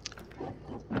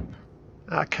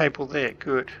 Cable there,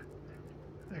 good.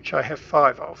 Which I have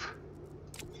 5 of.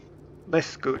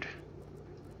 Less good.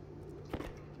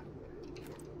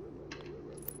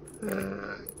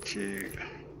 2.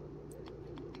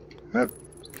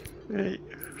 3,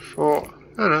 4.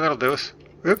 Oh no, that'll do us.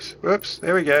 Whoops, whoops,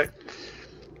 there we go.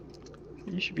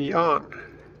 You should be on.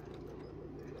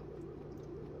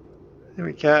 There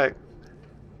we go.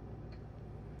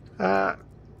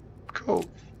 Cool.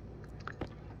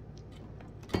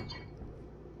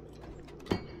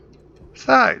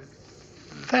 So,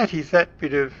 that is that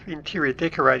bit of interior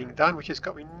decorating done, which has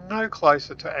got me no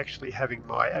closer to actually having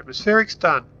my atmospherics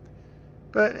done.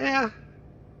 But yeah,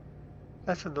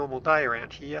 that's a normal day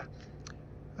around here.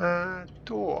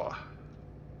 Door.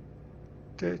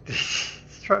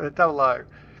 Try the double O.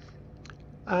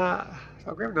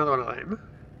 I'll grab another one of them.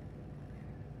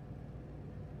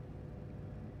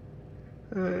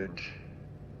 And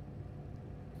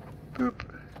boop.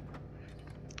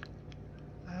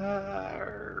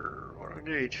 What do I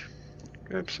need?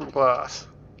 Grab some glass.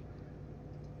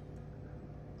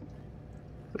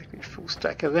 Make me a full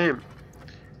stack of them.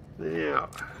 Now,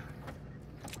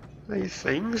 these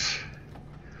things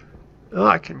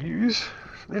I can use.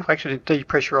 If I actually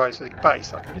depressurise the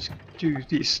base, I can just do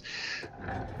this,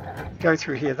 go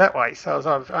through here that way. So as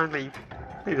I've only,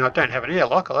 even though I don't have an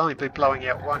airlock, I'll only be blowing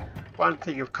out one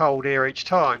thing of cold air each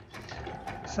time.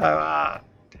 So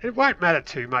it won't matter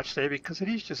too much there because it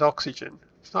is just oxygen.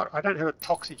 It's not. I don't have a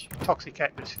toxic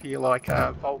atmosphere like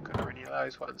Vulcan or any of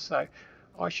those ones. So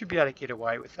I should be able to get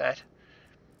away with that.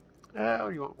 What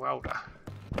do you want, welder?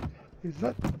 Is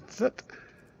that?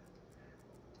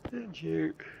 And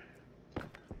you.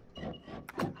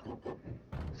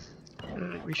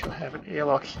 And we shall have an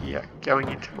airlock here going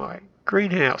into my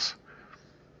greenhouse.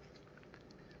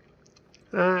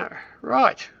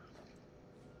 Right.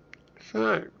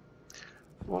 So,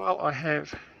 while I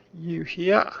have you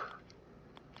here,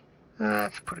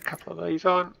 let's put a couple of these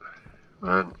on.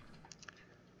 1,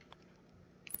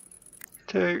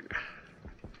 2,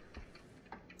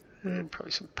 and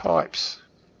probably some pipes.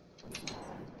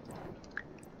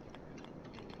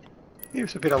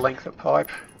 Gives a bit of length of pipe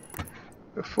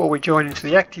before we join into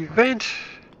the active vent.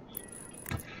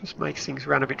 Just makes things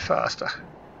run a bit faster.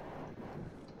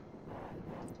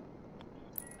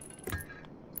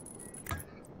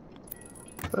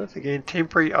 Both again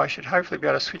temporary. I should hopefully be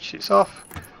able to switch this off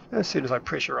as soon as I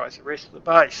pressurise the rest of the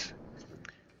base,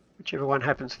 whichever one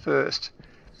happens first.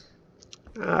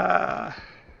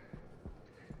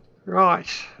 Right,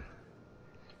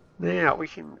 now we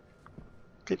can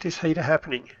get this heater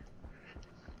happening.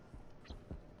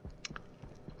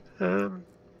 Um,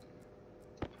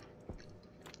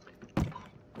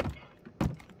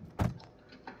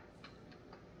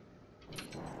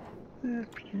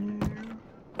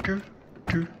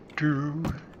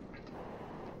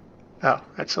 Oh,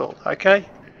 that's all. Okay.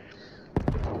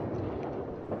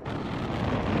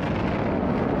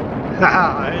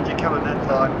 Haha, I heard you coming that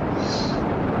time.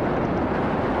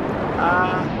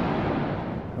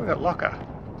 We've got a locker.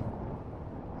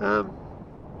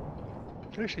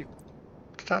 Actually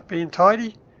start being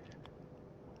tidy.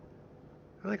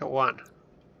 I only got one.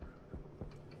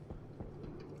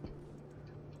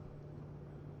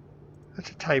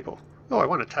 That's a table. Oh, I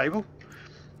want a table.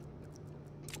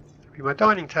 That'll be my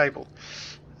dining table.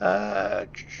 There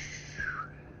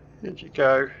you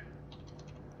go.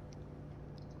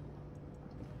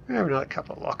 We have another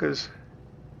couple of lockers.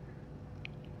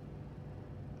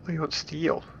 Oh, you want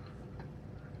steel?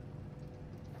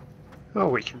 Oh,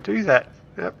 we can do that.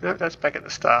 Nope, nope, that's back at the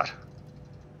start.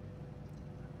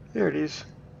 There it is.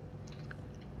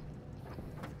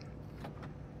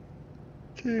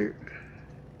 2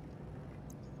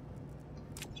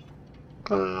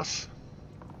 glass.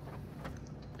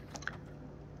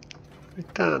 We're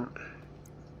done.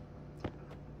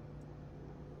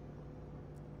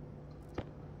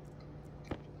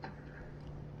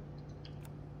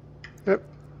 Nope,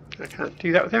 I can't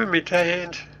do that with them in my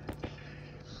hand.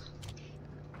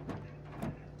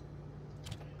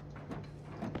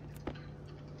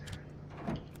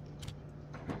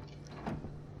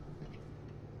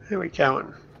 There we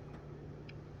go.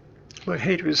 My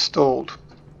heater is stalled.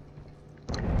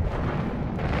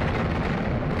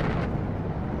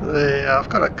 There, I've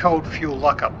got a cold fuel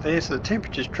lock up there, so the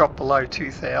temperature's dropped below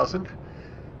 2000.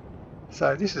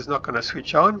 So this is not going to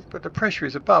switch on, but the pressure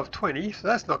is above 20, so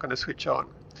that's not going to switch on.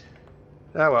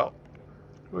 Oh well,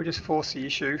 we'll just force the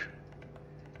issue.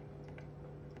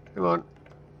 Come on.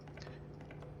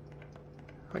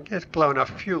 If I get blow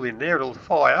enough fuel in there, it'll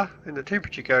fire, and the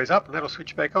temperature goes up, and that'll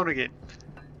switch back on again.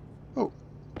 Oh,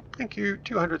 thank you.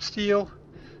 200 steel,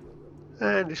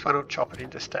 and this one will chop it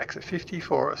into stacks of 50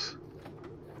 for us.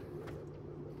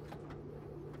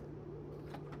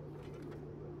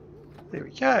 There we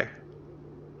go.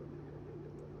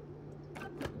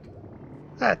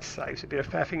 That saves a bit of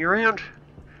faffing around.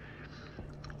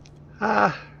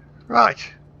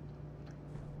 Right.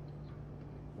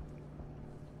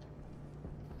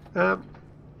 Oh,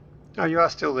 you are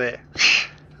still there.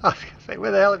 I was going to say,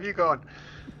 where the hell have you gone?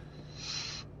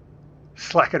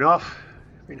 Slacking off.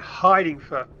 I've been hiding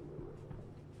for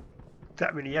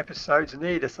that many episodes, and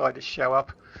there you decide to show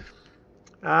up.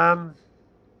 The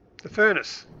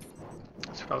furnace.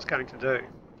 That's what I was going to do.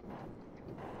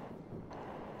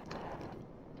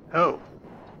 Oh.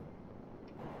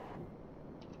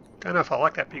 Don't know if I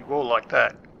like that big wall like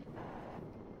that.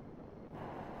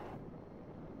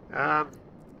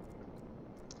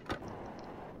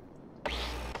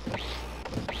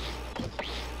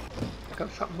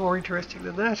 Got something more interesting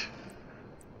than that?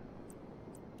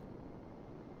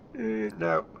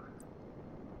 No.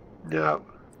 No.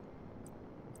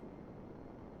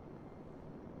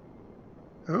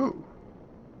 Ooh.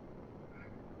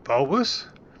 Bulbous?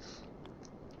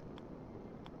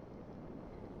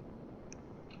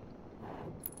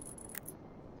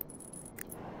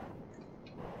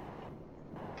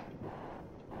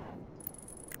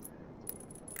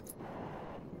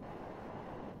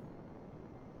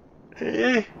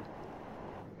 Eh.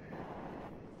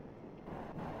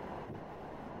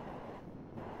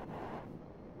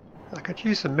 I could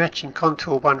use the matching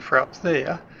contour one for up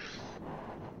there.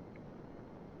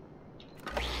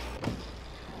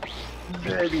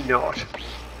 Maybe not.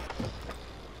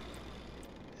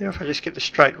 Now if I just get the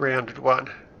straight rounded one.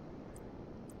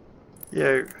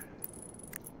 Yeah.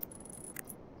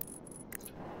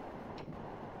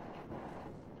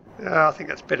 I think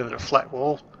that's better than a flat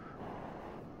wall.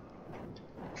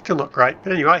 Still not great,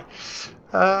 but anyway.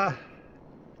 Yeah,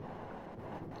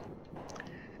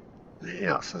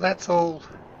 so that's all.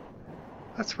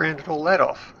 That's rounded all that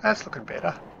off. That's looking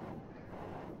better.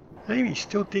 Amy's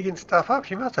still digging stuff up.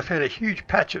 She must have found a huge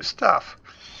patch of stuff.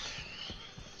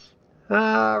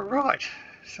 Right.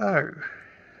 So,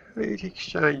 heat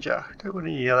exchanger. Don't want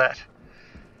any of that.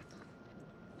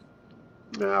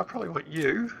 No, I probably want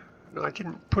you. No, I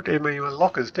didn't put any of my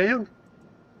lockers down.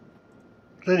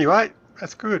 But anyway,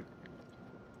 that's good.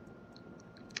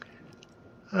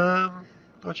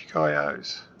 Logic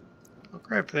IOs. I'll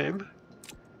grab them.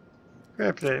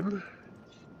 Grab them.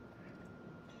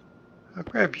 I'll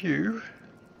grab you.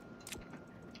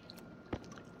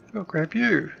 I'll grab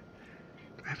you.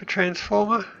 Do I have a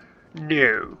transformer?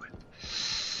 No.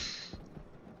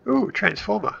 Ooh,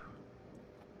 transformer.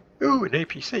 Ooh, an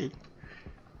APC.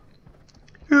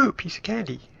 Ooh, piece of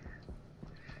candy.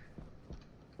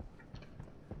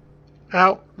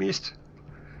 Ow, missed.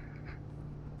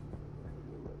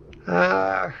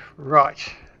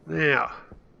 Right, now,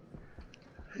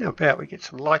 how about we get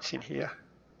some lights in here?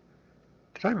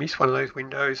 Did I miss one of those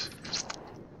windows?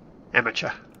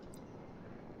 Amateur.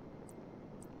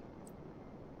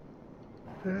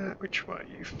 Which way are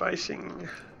you facing?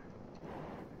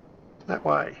 That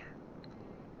way.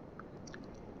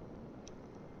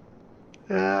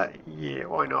 Yeah,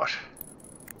 why not?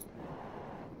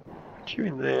 Put you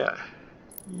in there.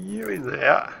 You in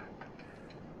there.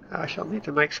 I shall need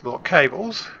to make some more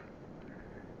cables.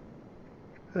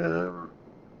 I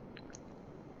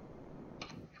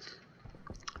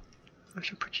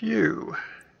shall put you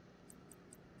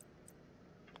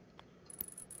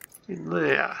in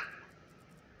there.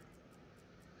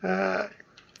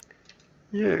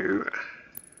 You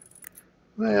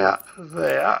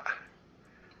there.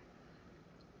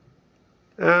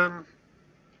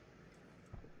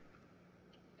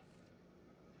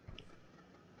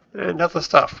 And other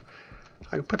stuff.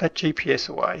 I can put that GPS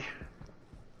away.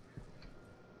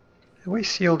 Are we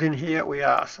sealed in here? We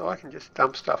are, so I can just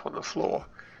dump stuff on the floor.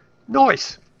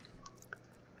 Nice!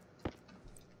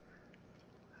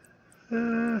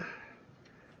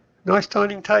 Nice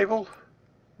dining table.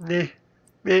 Meh,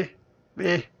 meh,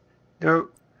 meh, no.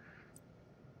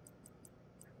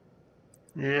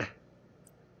 Yeah.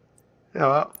 Oh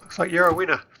well, looks like you're a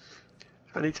winner.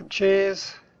 I need some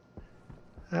chairs.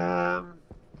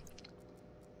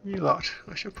 You lot.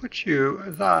 I shall put you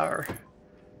there.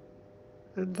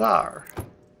 And there.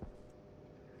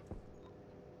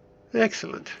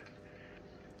 Excellent.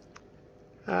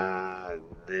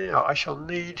 Now I shall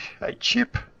need a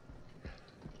chip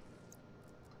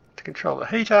to control the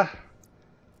heater.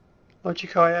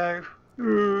 Logic I/O.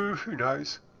 Ooh, who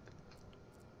knows?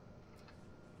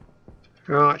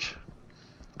 Right.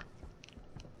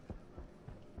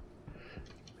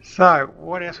 So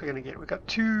what else are we going to get? We've got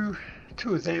two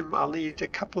of them. I'll need a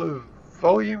couple of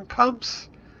volume pumps.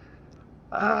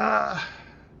 So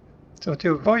I'll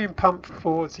do a volume pump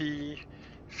for the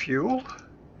fuel,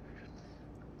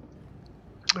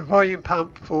 a volume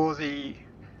pump for the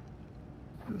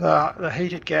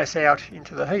heated gas out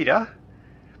into the heater,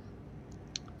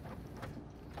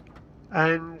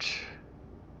 and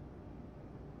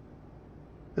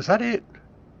is that it?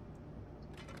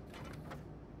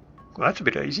 Well, that's a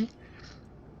bit easy.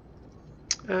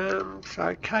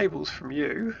 So cables from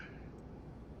you.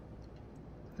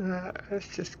 Let's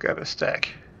just grab a stack.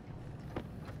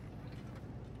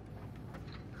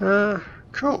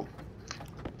 Cool.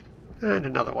 And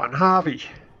another one, Harvey.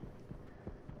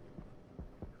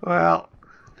 Well,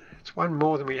 it's one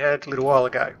more than we had a little while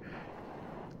ago.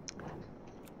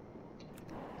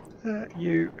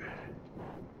 You.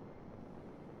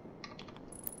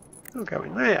 I'll go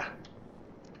in there.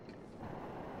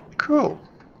 Cool.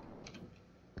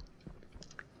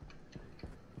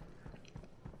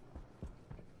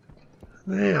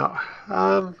 Now,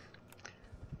 I'm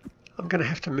going to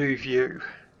have to move you.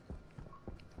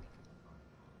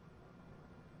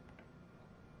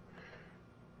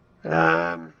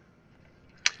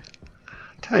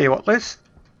 Tell you what, let's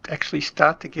actually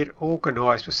start to get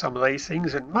organised with some of these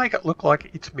things and make it look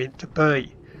like it's meant to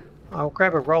be. I'll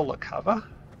grab a roller cover.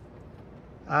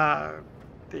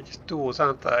 They're just doors,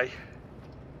 aren't they?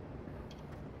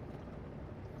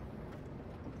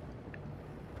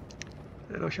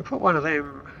 And I shall put one of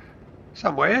them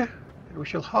somewhere, and we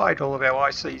shall hide all of our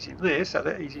ICs in there so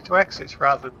they're easy to access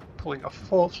rather than pulling off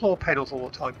floor panels all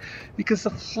the time, because the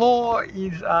floor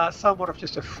is somewhat of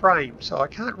just a frame, so I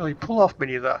can't really pull off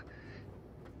many of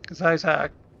because those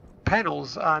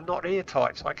panels are not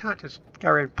airtight, so I can't just go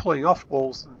around pulling off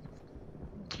walls and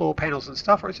floor panels and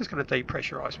stuff, or it's just going to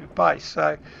depressurise my base.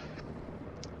 So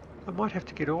I might have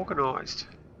to get organised.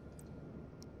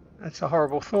 That's a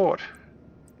horrible thought.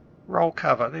 Roll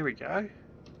cover, there we go.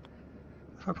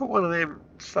 If I put one of them,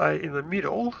 say, in the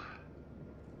middle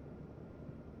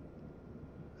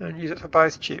and use it for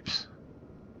both chips.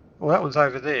 Well, that one's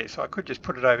over there, so I could just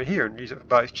put it over here and use it for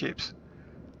both chips.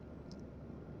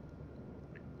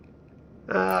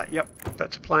 Yep,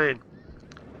 that's a plan.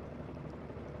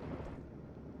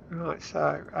 Right,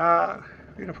 so I'm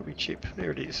going to put my chip,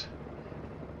 there it is.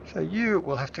 So you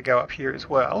will have to go up here as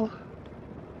well.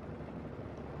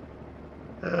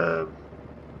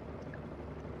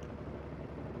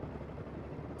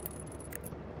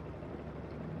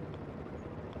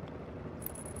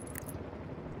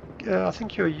 I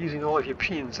think you're using all of your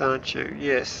pins, aren't you?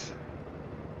 Yes.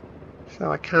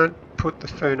 So I can't put the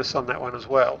furnace on that one as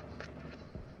well.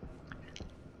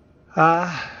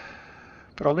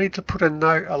 But I'll need to put a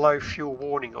low fuel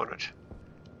warning on it.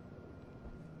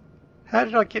 How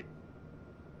did I get...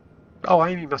 Oh,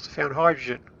 Amy must have found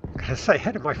hydrogen. I'm going to say,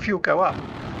 how did my fuel go up?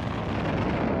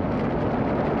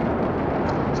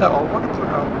 So I want to put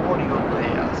a warning on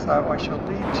there, so I shall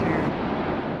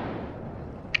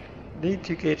need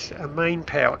to get a main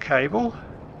power cable.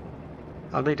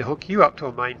 I'll need to hook you up to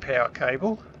a main power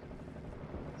cable.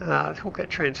 Hook that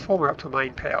transformer up to a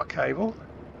main power cable.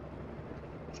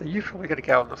 So you've probably got to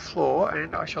go on the floor,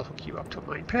 and I shall hook you up to a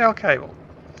main power cable.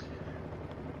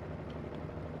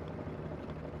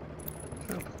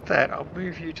 So with that, I'll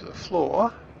move you to the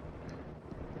floor.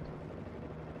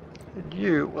 And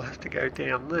you will have to go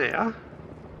down there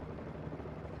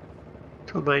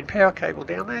to a main power cable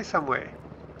down there somewhere.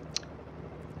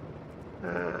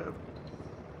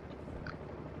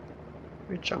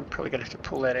 Which I'm probably going to have to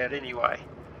pull that out anyway.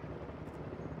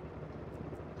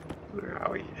 Where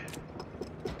are we?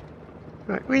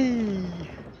 Right, whee!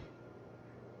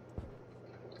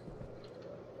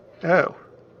 Oh.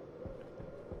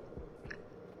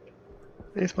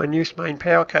 There's my new main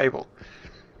power cable.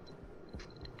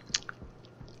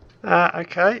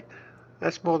 Okay.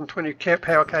 That's more than 20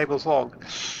 power cables long.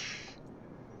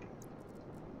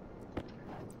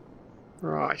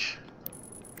 Right.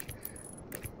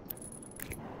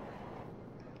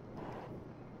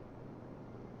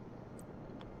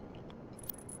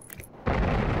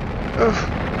 Ooh.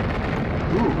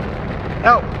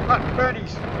 Ow!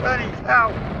 Bernie's!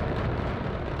 Ow!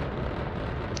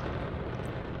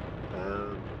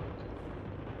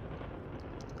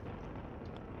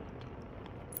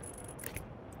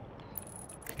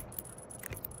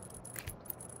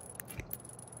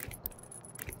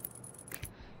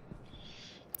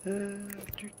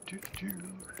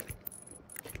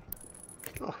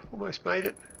 Oh, almost made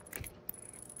it.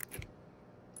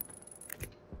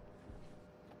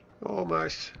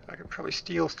 Almost. I could probably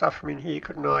steal stuff from in here,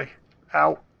 couldn't I?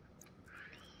 Ow.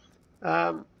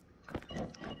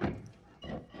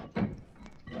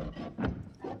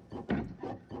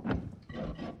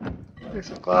 There's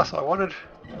the glass I wanted.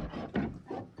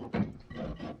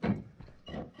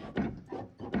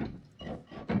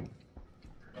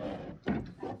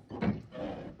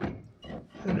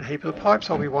 And a heap of the pipes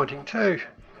I'll be wanting too.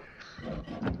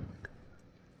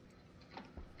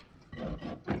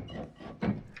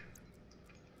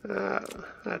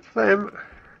 That's them.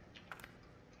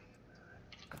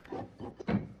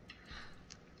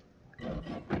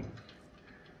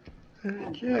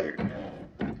 And you.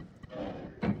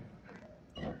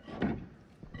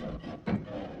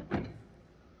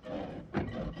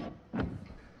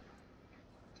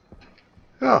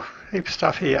 Oh, heap of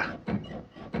stuff here.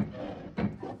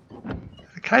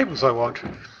 The cables I want.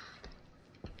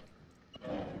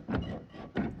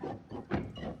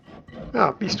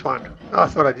 Oh, missed one. Oh, I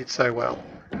thought I did so well.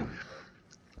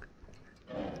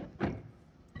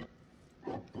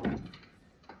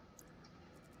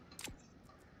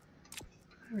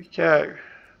 There we go.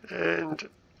 And,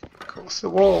 of course, the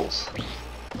walls.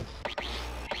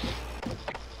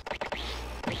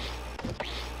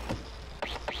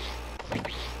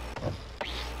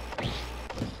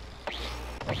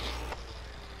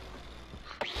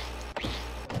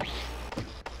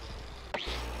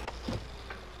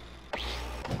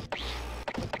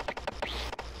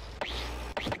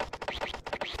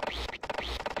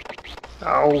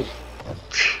 Oh.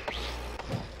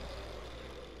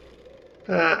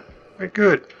 We're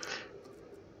good.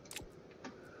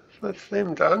 So that's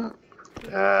them done.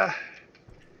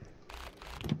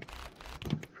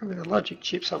 Probably the logic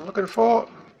chips I'm looking for.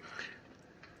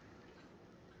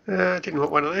 Didn't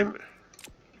want one of them.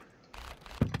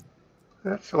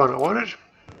 That's the one I wanted.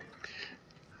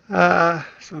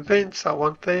 Some vents, I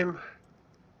want them.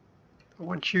 I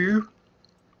want you.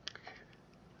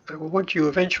 I will want you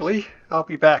eventually. I'll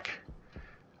be back.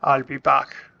 I'll be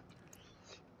back.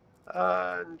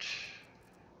 And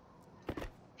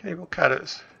cable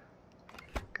cutters,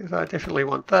 because I definitely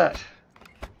want that.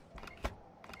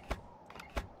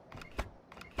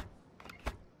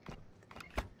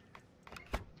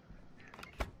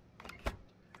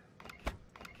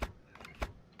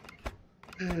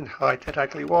 And hide that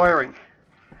ugly wiring.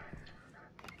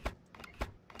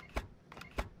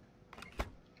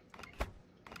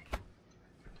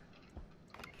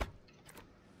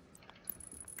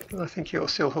 I think you're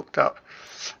still hooked up.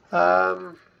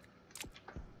 I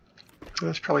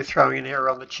was probably throwing an error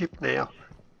on the chip now.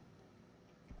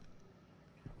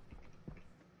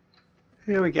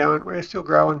 Here we go, and we're still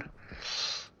growing.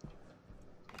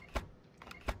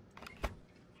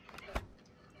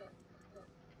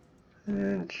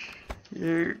 And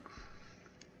you.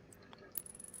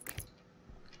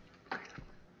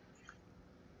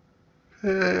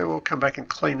 We'll come back and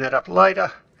clean that up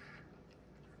later.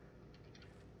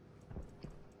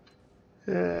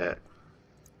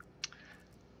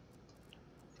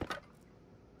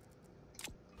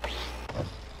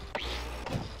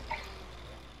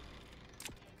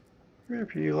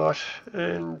 Grab you lot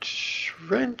and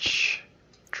wrench,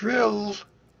 drill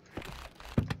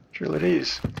it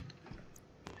is.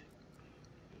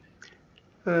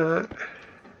 You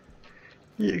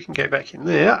can go back in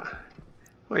there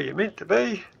where you're meant to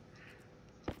be,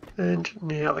 and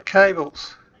now the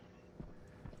cables.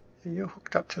 You're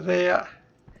hooked up to there,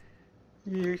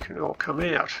 you can all come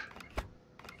out.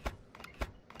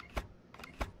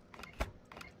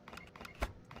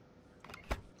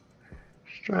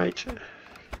 Straight.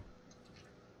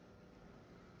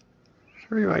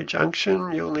 Three-way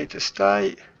junction, you'll need to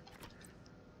stay.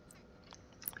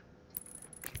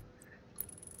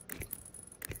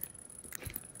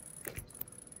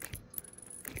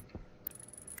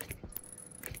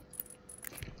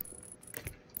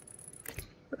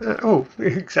 Oh,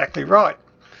 exactly right.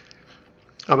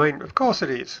 I mean, of course it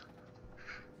is.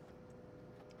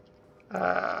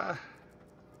 I'll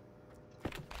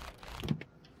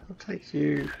take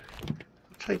you. I'll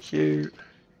take you.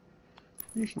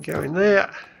 You can go in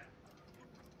there.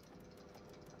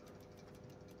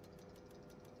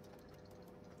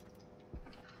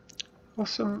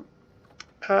 Awesome.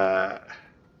 Wow,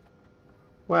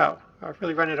 I've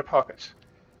really run out of pockets.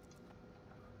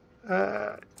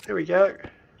 There we go.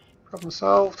 Problem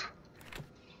solved.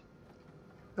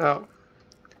 Oh,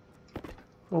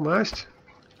 almost.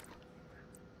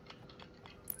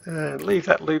 Leave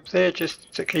that loop there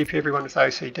just to keep everyone with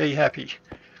OCD happy.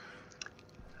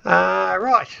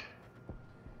 Right,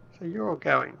 so you're all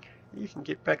going. You can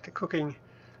get back to cooking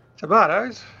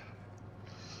tomatoes.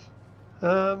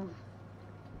 I'm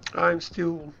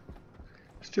still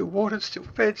watered, still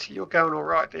fed, so you're going all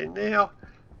right there now.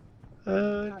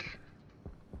 And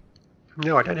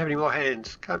no, I don't have any more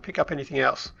hands. Can't pick up anything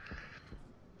else.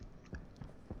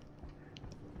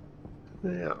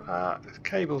 Now, the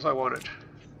cables I wanted.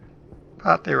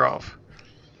 Part thereof.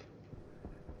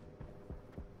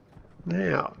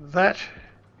 Now, that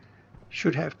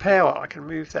should have power. I can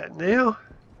move that now.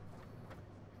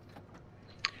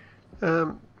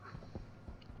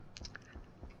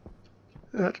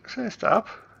 But first up,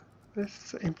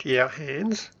 let's empty our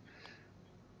hands.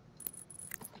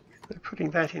 So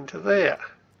putting that into there.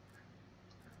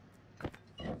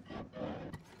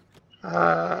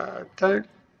 Don't.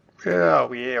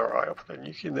 Oh yeah, alright, I'll put a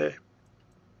nuke in there.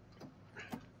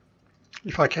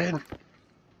 If I can.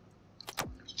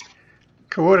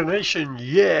 Coordination,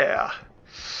 yeah.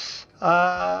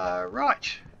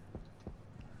 Right.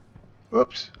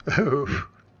 Whoops.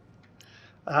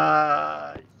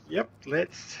 Yep,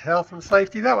 let's health and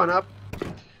safety that one up.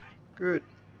 Good.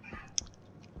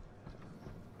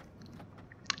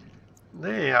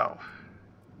 Now,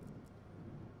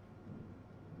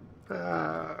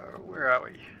 where are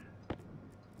we?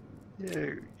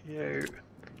 You.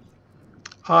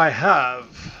 I have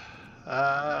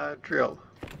drill.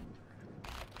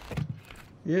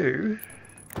 You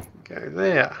go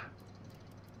there.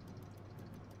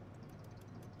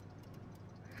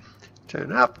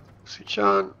 Turn up, switch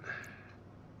on.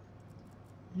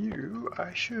 You,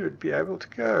 I should be able to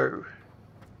go.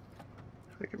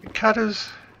 There can be cutters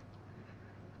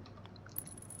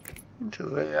into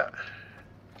there.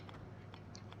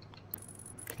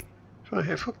 So I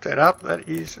have hooked that up. That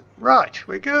is right.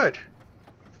 We're good.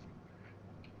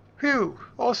 Phew,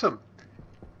 awesome.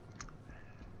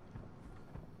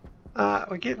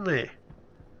 We're getting there.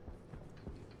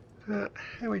 How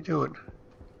are we doing?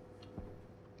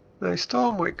 No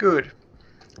storm, we're good.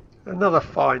 Another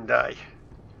fine day.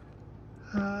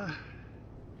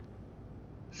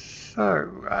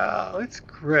 Let's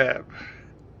grab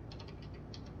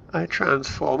a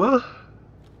transformer.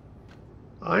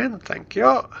 Iron, thank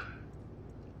you.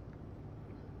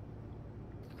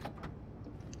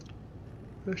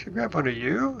 I should grab one of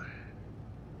you.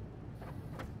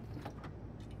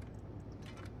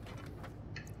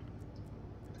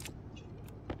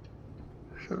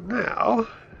 So now,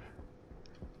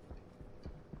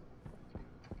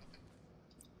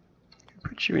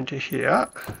 put you into here.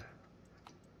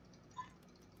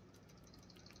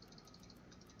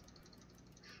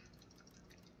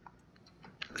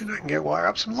 Then I can go wire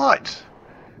up some lights.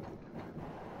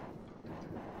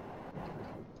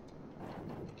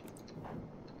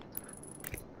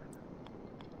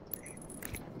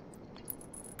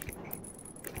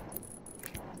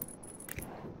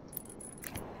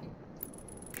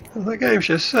 The game's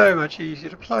just so much easier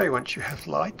to play once you have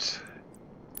lights.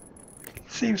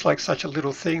 seems like such a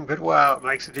little thing, but wow, it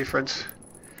makes a difference.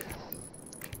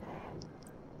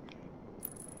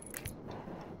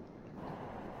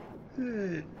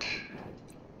 And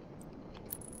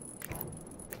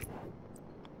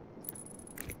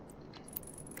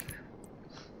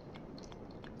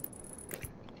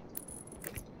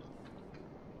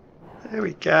there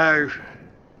we go.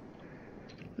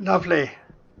 Lovely.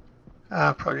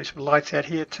 Probably some lights out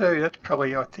here too. That's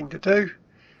probably a thing to do.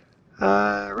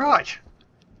 Right.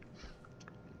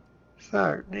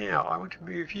 So now I want to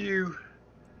move you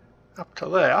up to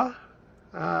there,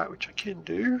 which I can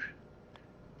do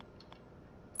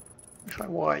if I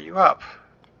wire you up.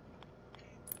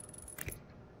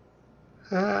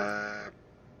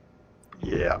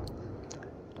 Yeah.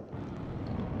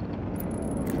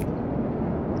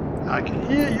 I can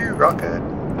hear you, Rocket.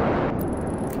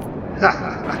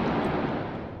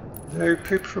 No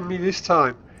poop from me this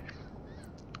time.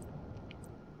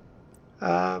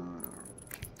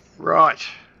 Right.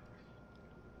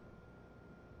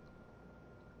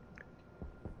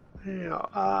 Now,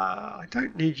 I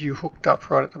don't need you hooked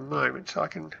up right at the moment, so I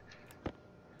can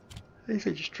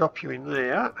easily just drop you in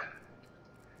there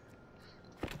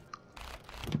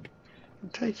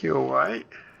and take you away.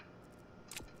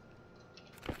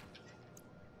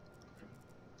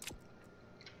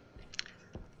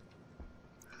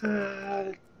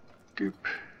 Doop.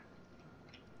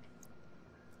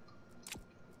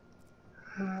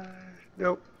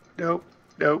 Nope, nope,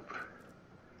 nope,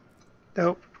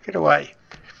 nope, get away.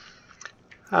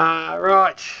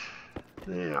 Right,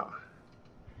 now,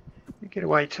 you get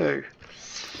away too.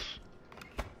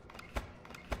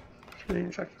 Which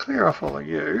means I can clear off all of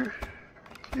you,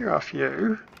 clear off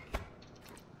you.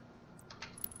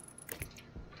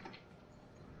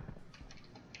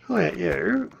 Clear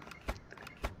you.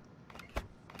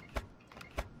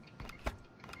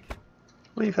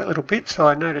 Leave that little bit so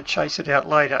I know to chase it out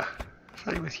later.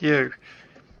 Same with you.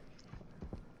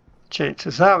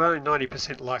 Chances are I'm only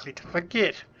 90% likely to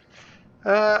forget.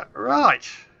 Right.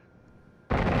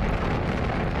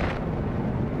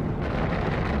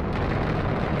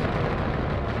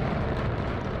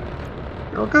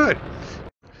 Oh, good.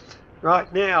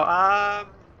 Right now,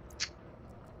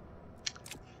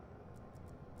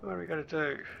 what are we going to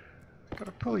do? Got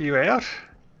to pull you out.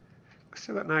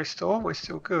 Still got no storm. We're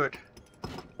still good.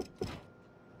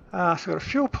 So I've got a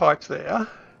fuel pipe there.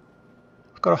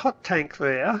 I've got a hot tank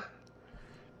there.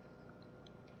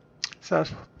 So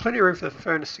there's plenty of room for the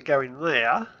furnace to go in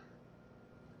there.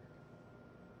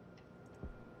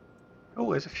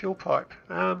 Oh, there's a fuel pipe.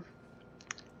 And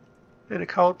a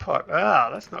cold pipe. Ah,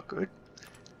 that's not good.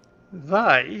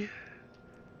 The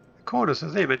corners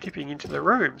of them are dipping into the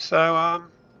room, so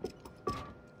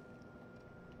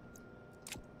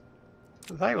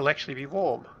they will actually be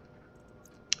warm.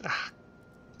 Ah,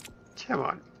 come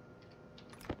on.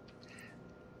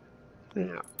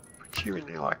 Now, put you in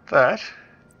there like that.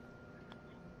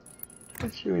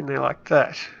 Put you in there like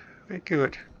that. We're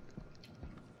good.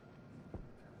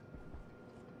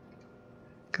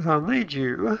 Because I'll need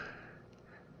you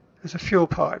as a fuel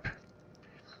pipe.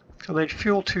 I'll need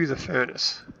fuel to the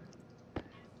furnace.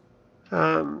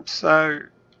 Yep,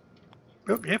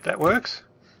 that works.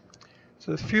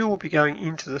 So the fuel will be going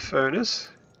into the furnace.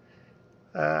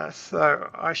 So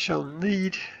I shall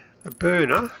need a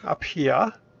burner up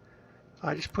here.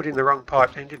 I just put in the wrong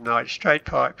pipe then, didn't I? Straight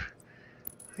pipe.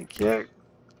 Thank you.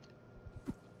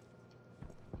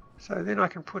 So then I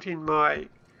can put in my...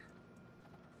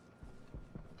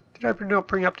 Did I not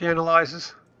bring up the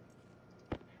analyzers?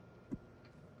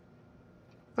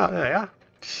 Oh, there they are.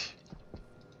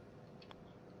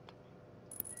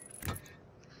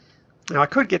 Now I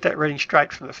could get that reading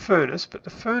straight from the furnace, but the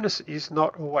furnace is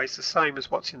not always the same as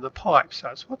what's in the pipe. So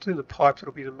it's what's in the pipe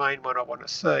that'll be the main one I want to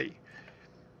see.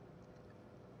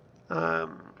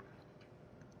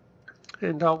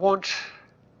 And I want,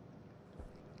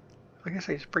 I guess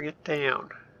I just bring it down.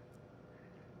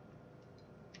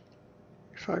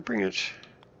 If I bring it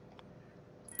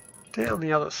down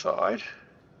the other side,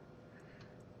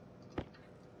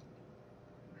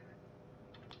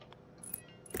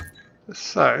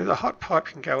 so the hot pipe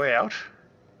can go out.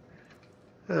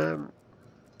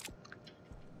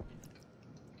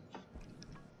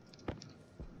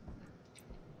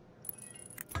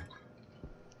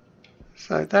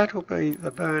 So that will be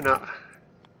the burner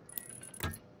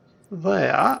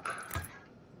there.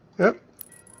 Yep.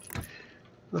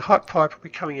 The hot pipe will be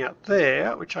coming out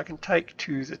there, which I can take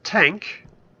to the tank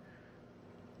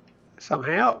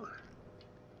somehow.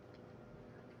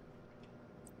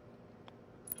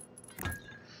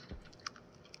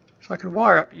 So I can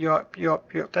wire up you up.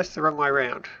 That's the wrong way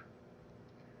around.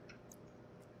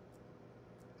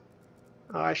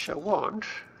 I shall want,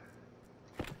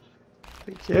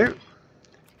 thank you,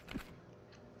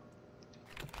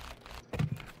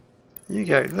 you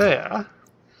go there,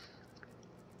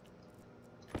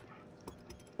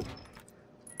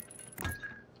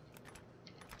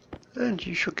 and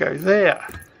you should go there.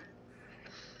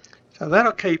 So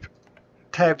that'll keep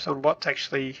tabs on what's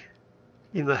actually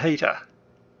in the heater.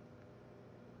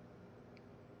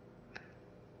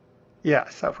 Yeah,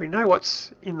 so if we know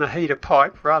what's in the heater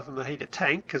pipe rather than the heater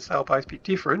tank, because they'll both be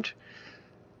different,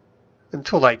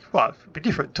 until they, well, it'll be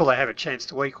different until they have a chance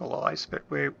to equalise, but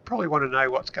we probably want to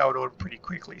know what's going on pretty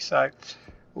quickly. So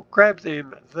we'll grab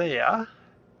them there,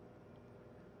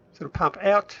 sort of pump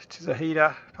out to the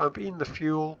heater, pump in the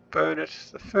fuel, burn it.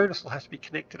 The furnace will have to be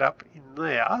connected up in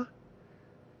there.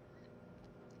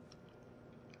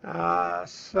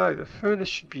 So the furnace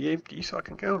should be empty, so I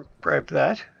can go and grab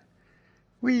that.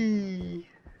 Whee!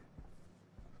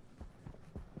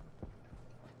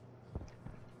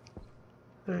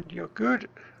 And you're good.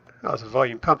 Oh, there's a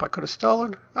volume pump I could have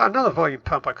stolen. Oh, another volume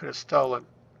pump I could have stolen.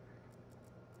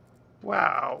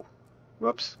 Wow.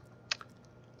 Whoops.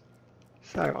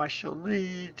 So I shall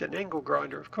need an angle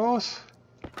grinder, of course.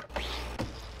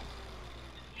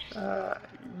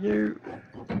 You.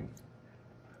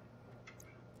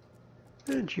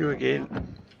 And you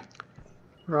again.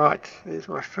 Right, there's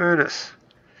my furnace.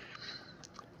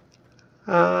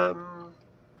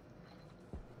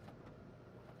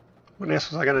 What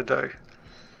else was I going to do?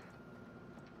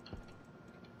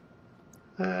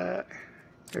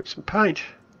 Grab some paint.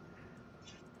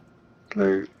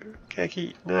 Glue,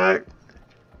 khaki, no.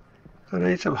 I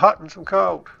need some hot and some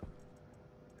cold.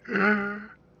 I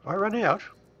run out.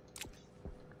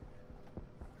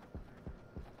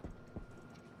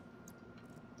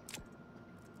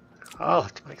 I'll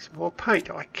have to make some more paint.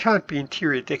 I can't be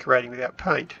interior decorating without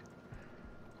paint.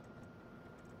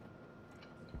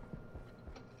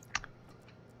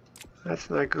 That's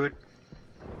no good.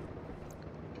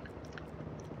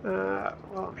 Well,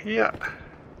 I'm here.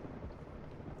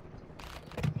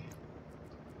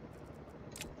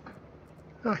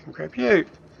 I can grab you.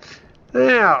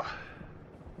 Now,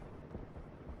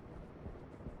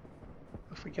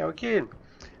 off we go again.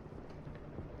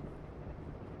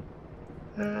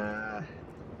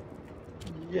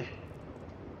 Yeah.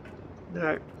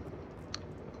 No.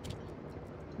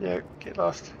 No, get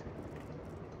lost.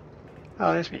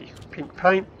 Oh, there's me pink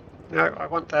paint. No, I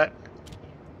want that.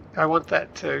 I want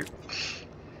that too.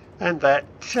 And that.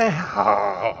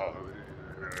 Oh.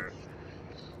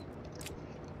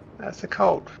 That's the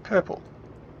cold purple.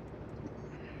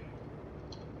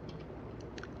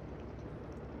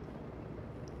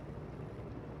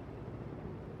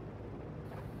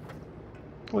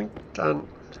 Point done.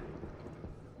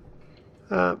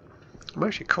 I'm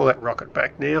actually call that rocket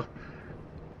back now.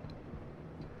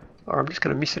 Or I'm just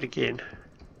going to miss it again.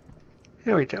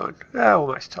 How are we doing? Oh,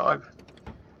 almost time.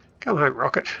 Come home,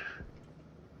 rocket.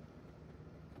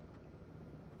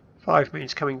 5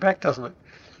 means coming back, doesn't it?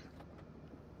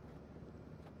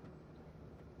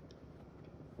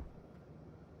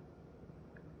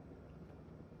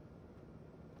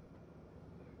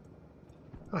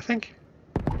 I think.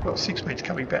 Well, 6 means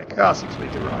coming back. Ah, 6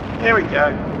 means arriving. There we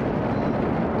go.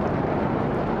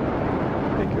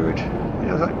 Very good.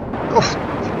 Oh.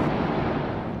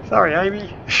 Sorry,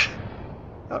 Amy.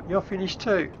 Oh, you're finished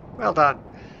too. Well done.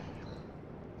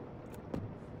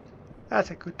 That's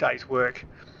a good day's work.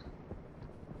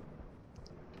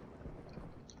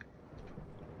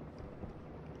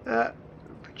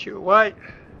 Put you away.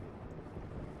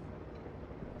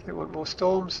 Don't want more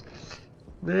storms.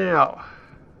 Now,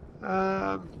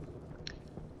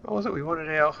 what was it? We wanted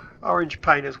our orange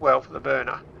paint as well for the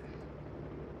burner.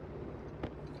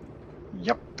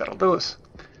 Yep, that'll do us.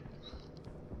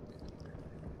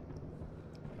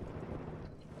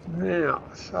 Now,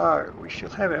 so we shall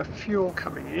have our fuel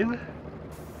coming in.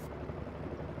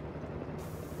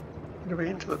 It'll be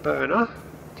into the burner,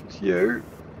 which is you.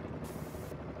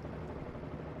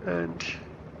 And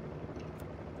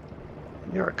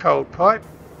you're a cold pipe.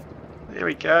 There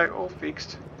we go, all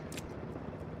fixed.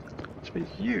 Which means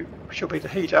you shall be the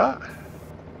heater.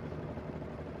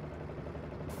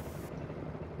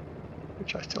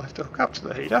 Which I still have to hook up to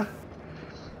the heater.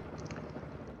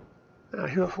 Now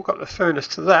he'll hook up the furnace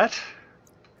to that.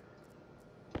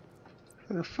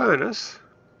 And the furnace,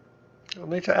 I'll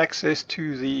need to access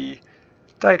to the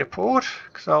data port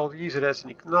because I'll use it as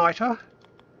an igniter.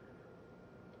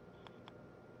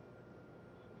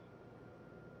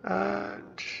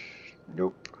 And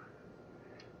nope.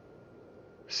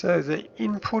 So the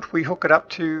input we hook it up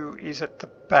to is at the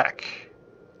back.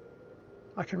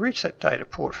 I can reach that data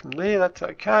port from there, that's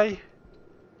okay.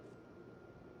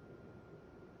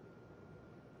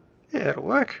 Yeah, that'll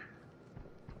work.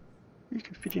 You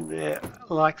can fit in there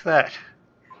like that.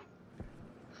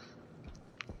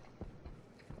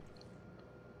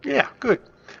 Yeah, good.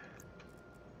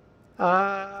 Where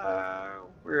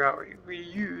are we? We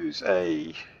use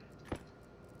a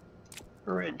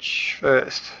wrench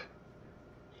first.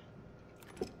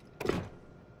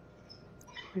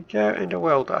 We go, and a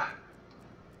welder.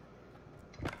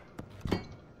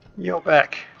 You're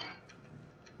back.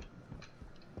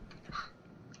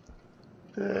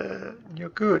 You're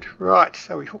good. Right,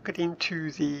 so we hook it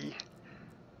into the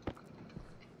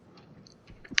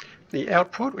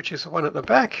output, which is the one at the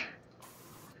back.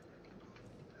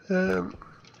 So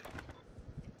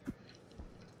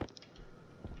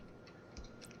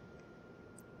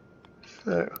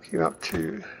hook you up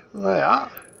to there.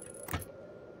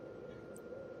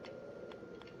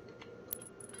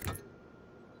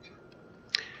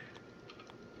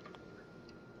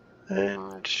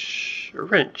 And a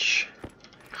wrench.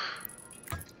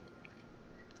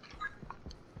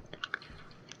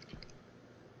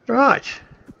 Right.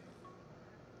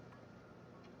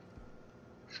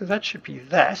 So that should be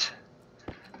that.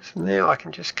 So now I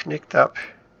can just connect up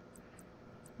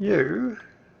you.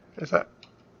 There's that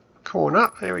corner.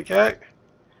 There we go.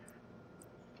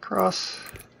 Cross,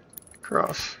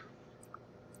 cross.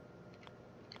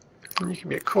 And you can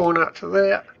be a corner to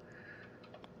there.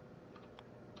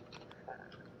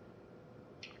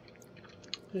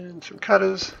 And some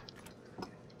cutters.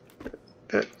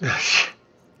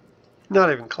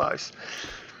 Not even close.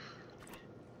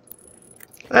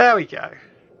 There we go.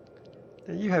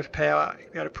 Now you have power.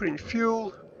 You'll be able to put in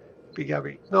fuel, be able to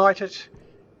ignite it.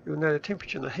 You'll know the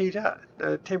temperature in the heater,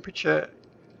 know the temperature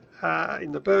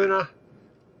in the burner.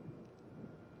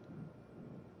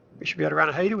 We should be able to run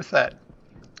a heater with that.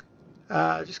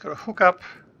 Just got to hook up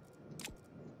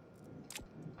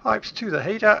pipes to the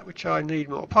heater, which I need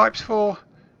more pipes for.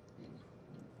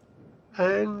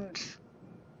 And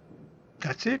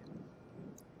that's it.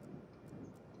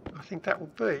 I think that will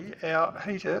be our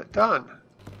heater done.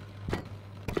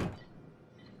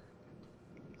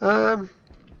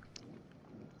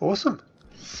 Awesome.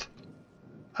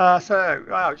 So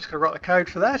I'm just going to write the code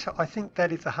for that. I think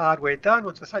that is the hardware done.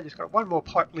 Once I say, just got one more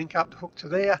pipe link up to hook to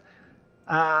there,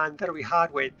 and that'll be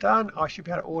hardware done. I should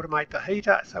be able to automate the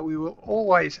heater, so we will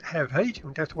always have heat.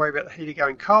 We don't have to worry about the heater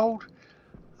going cold.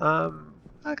 Look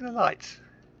at the lights.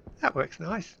 That works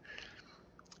nice.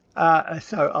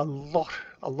 So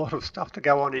a lot of stuff to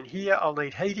go on in here. I'll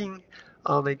need heating,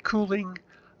 I'll need cooling,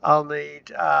 I'll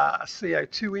need a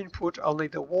CO2 input, I'll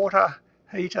need the water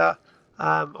heater,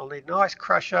 I'll need an ice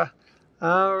crusher,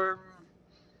 I'll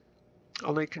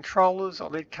need controllers, I'll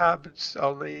need cupboards,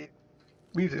 I'll need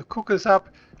move the cookers up.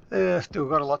 Still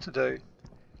got a lot to do.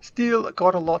 Still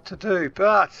got a lot to do,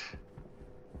 but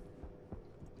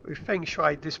we've feng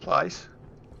shuied this place.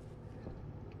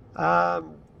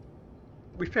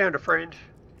 We found a friend.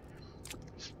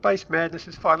 Space madness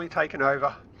has finally taken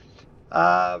over.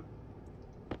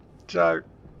 So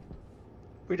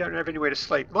we don't have anywhere to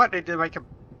sleep. Might need to make a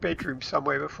bedroom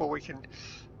somewhere before we can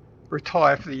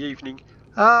retire for the evening.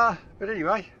 But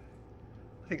anyway,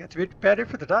 I think that's about it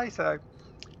for today. So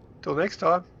till next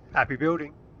time, happy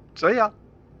building. See ya.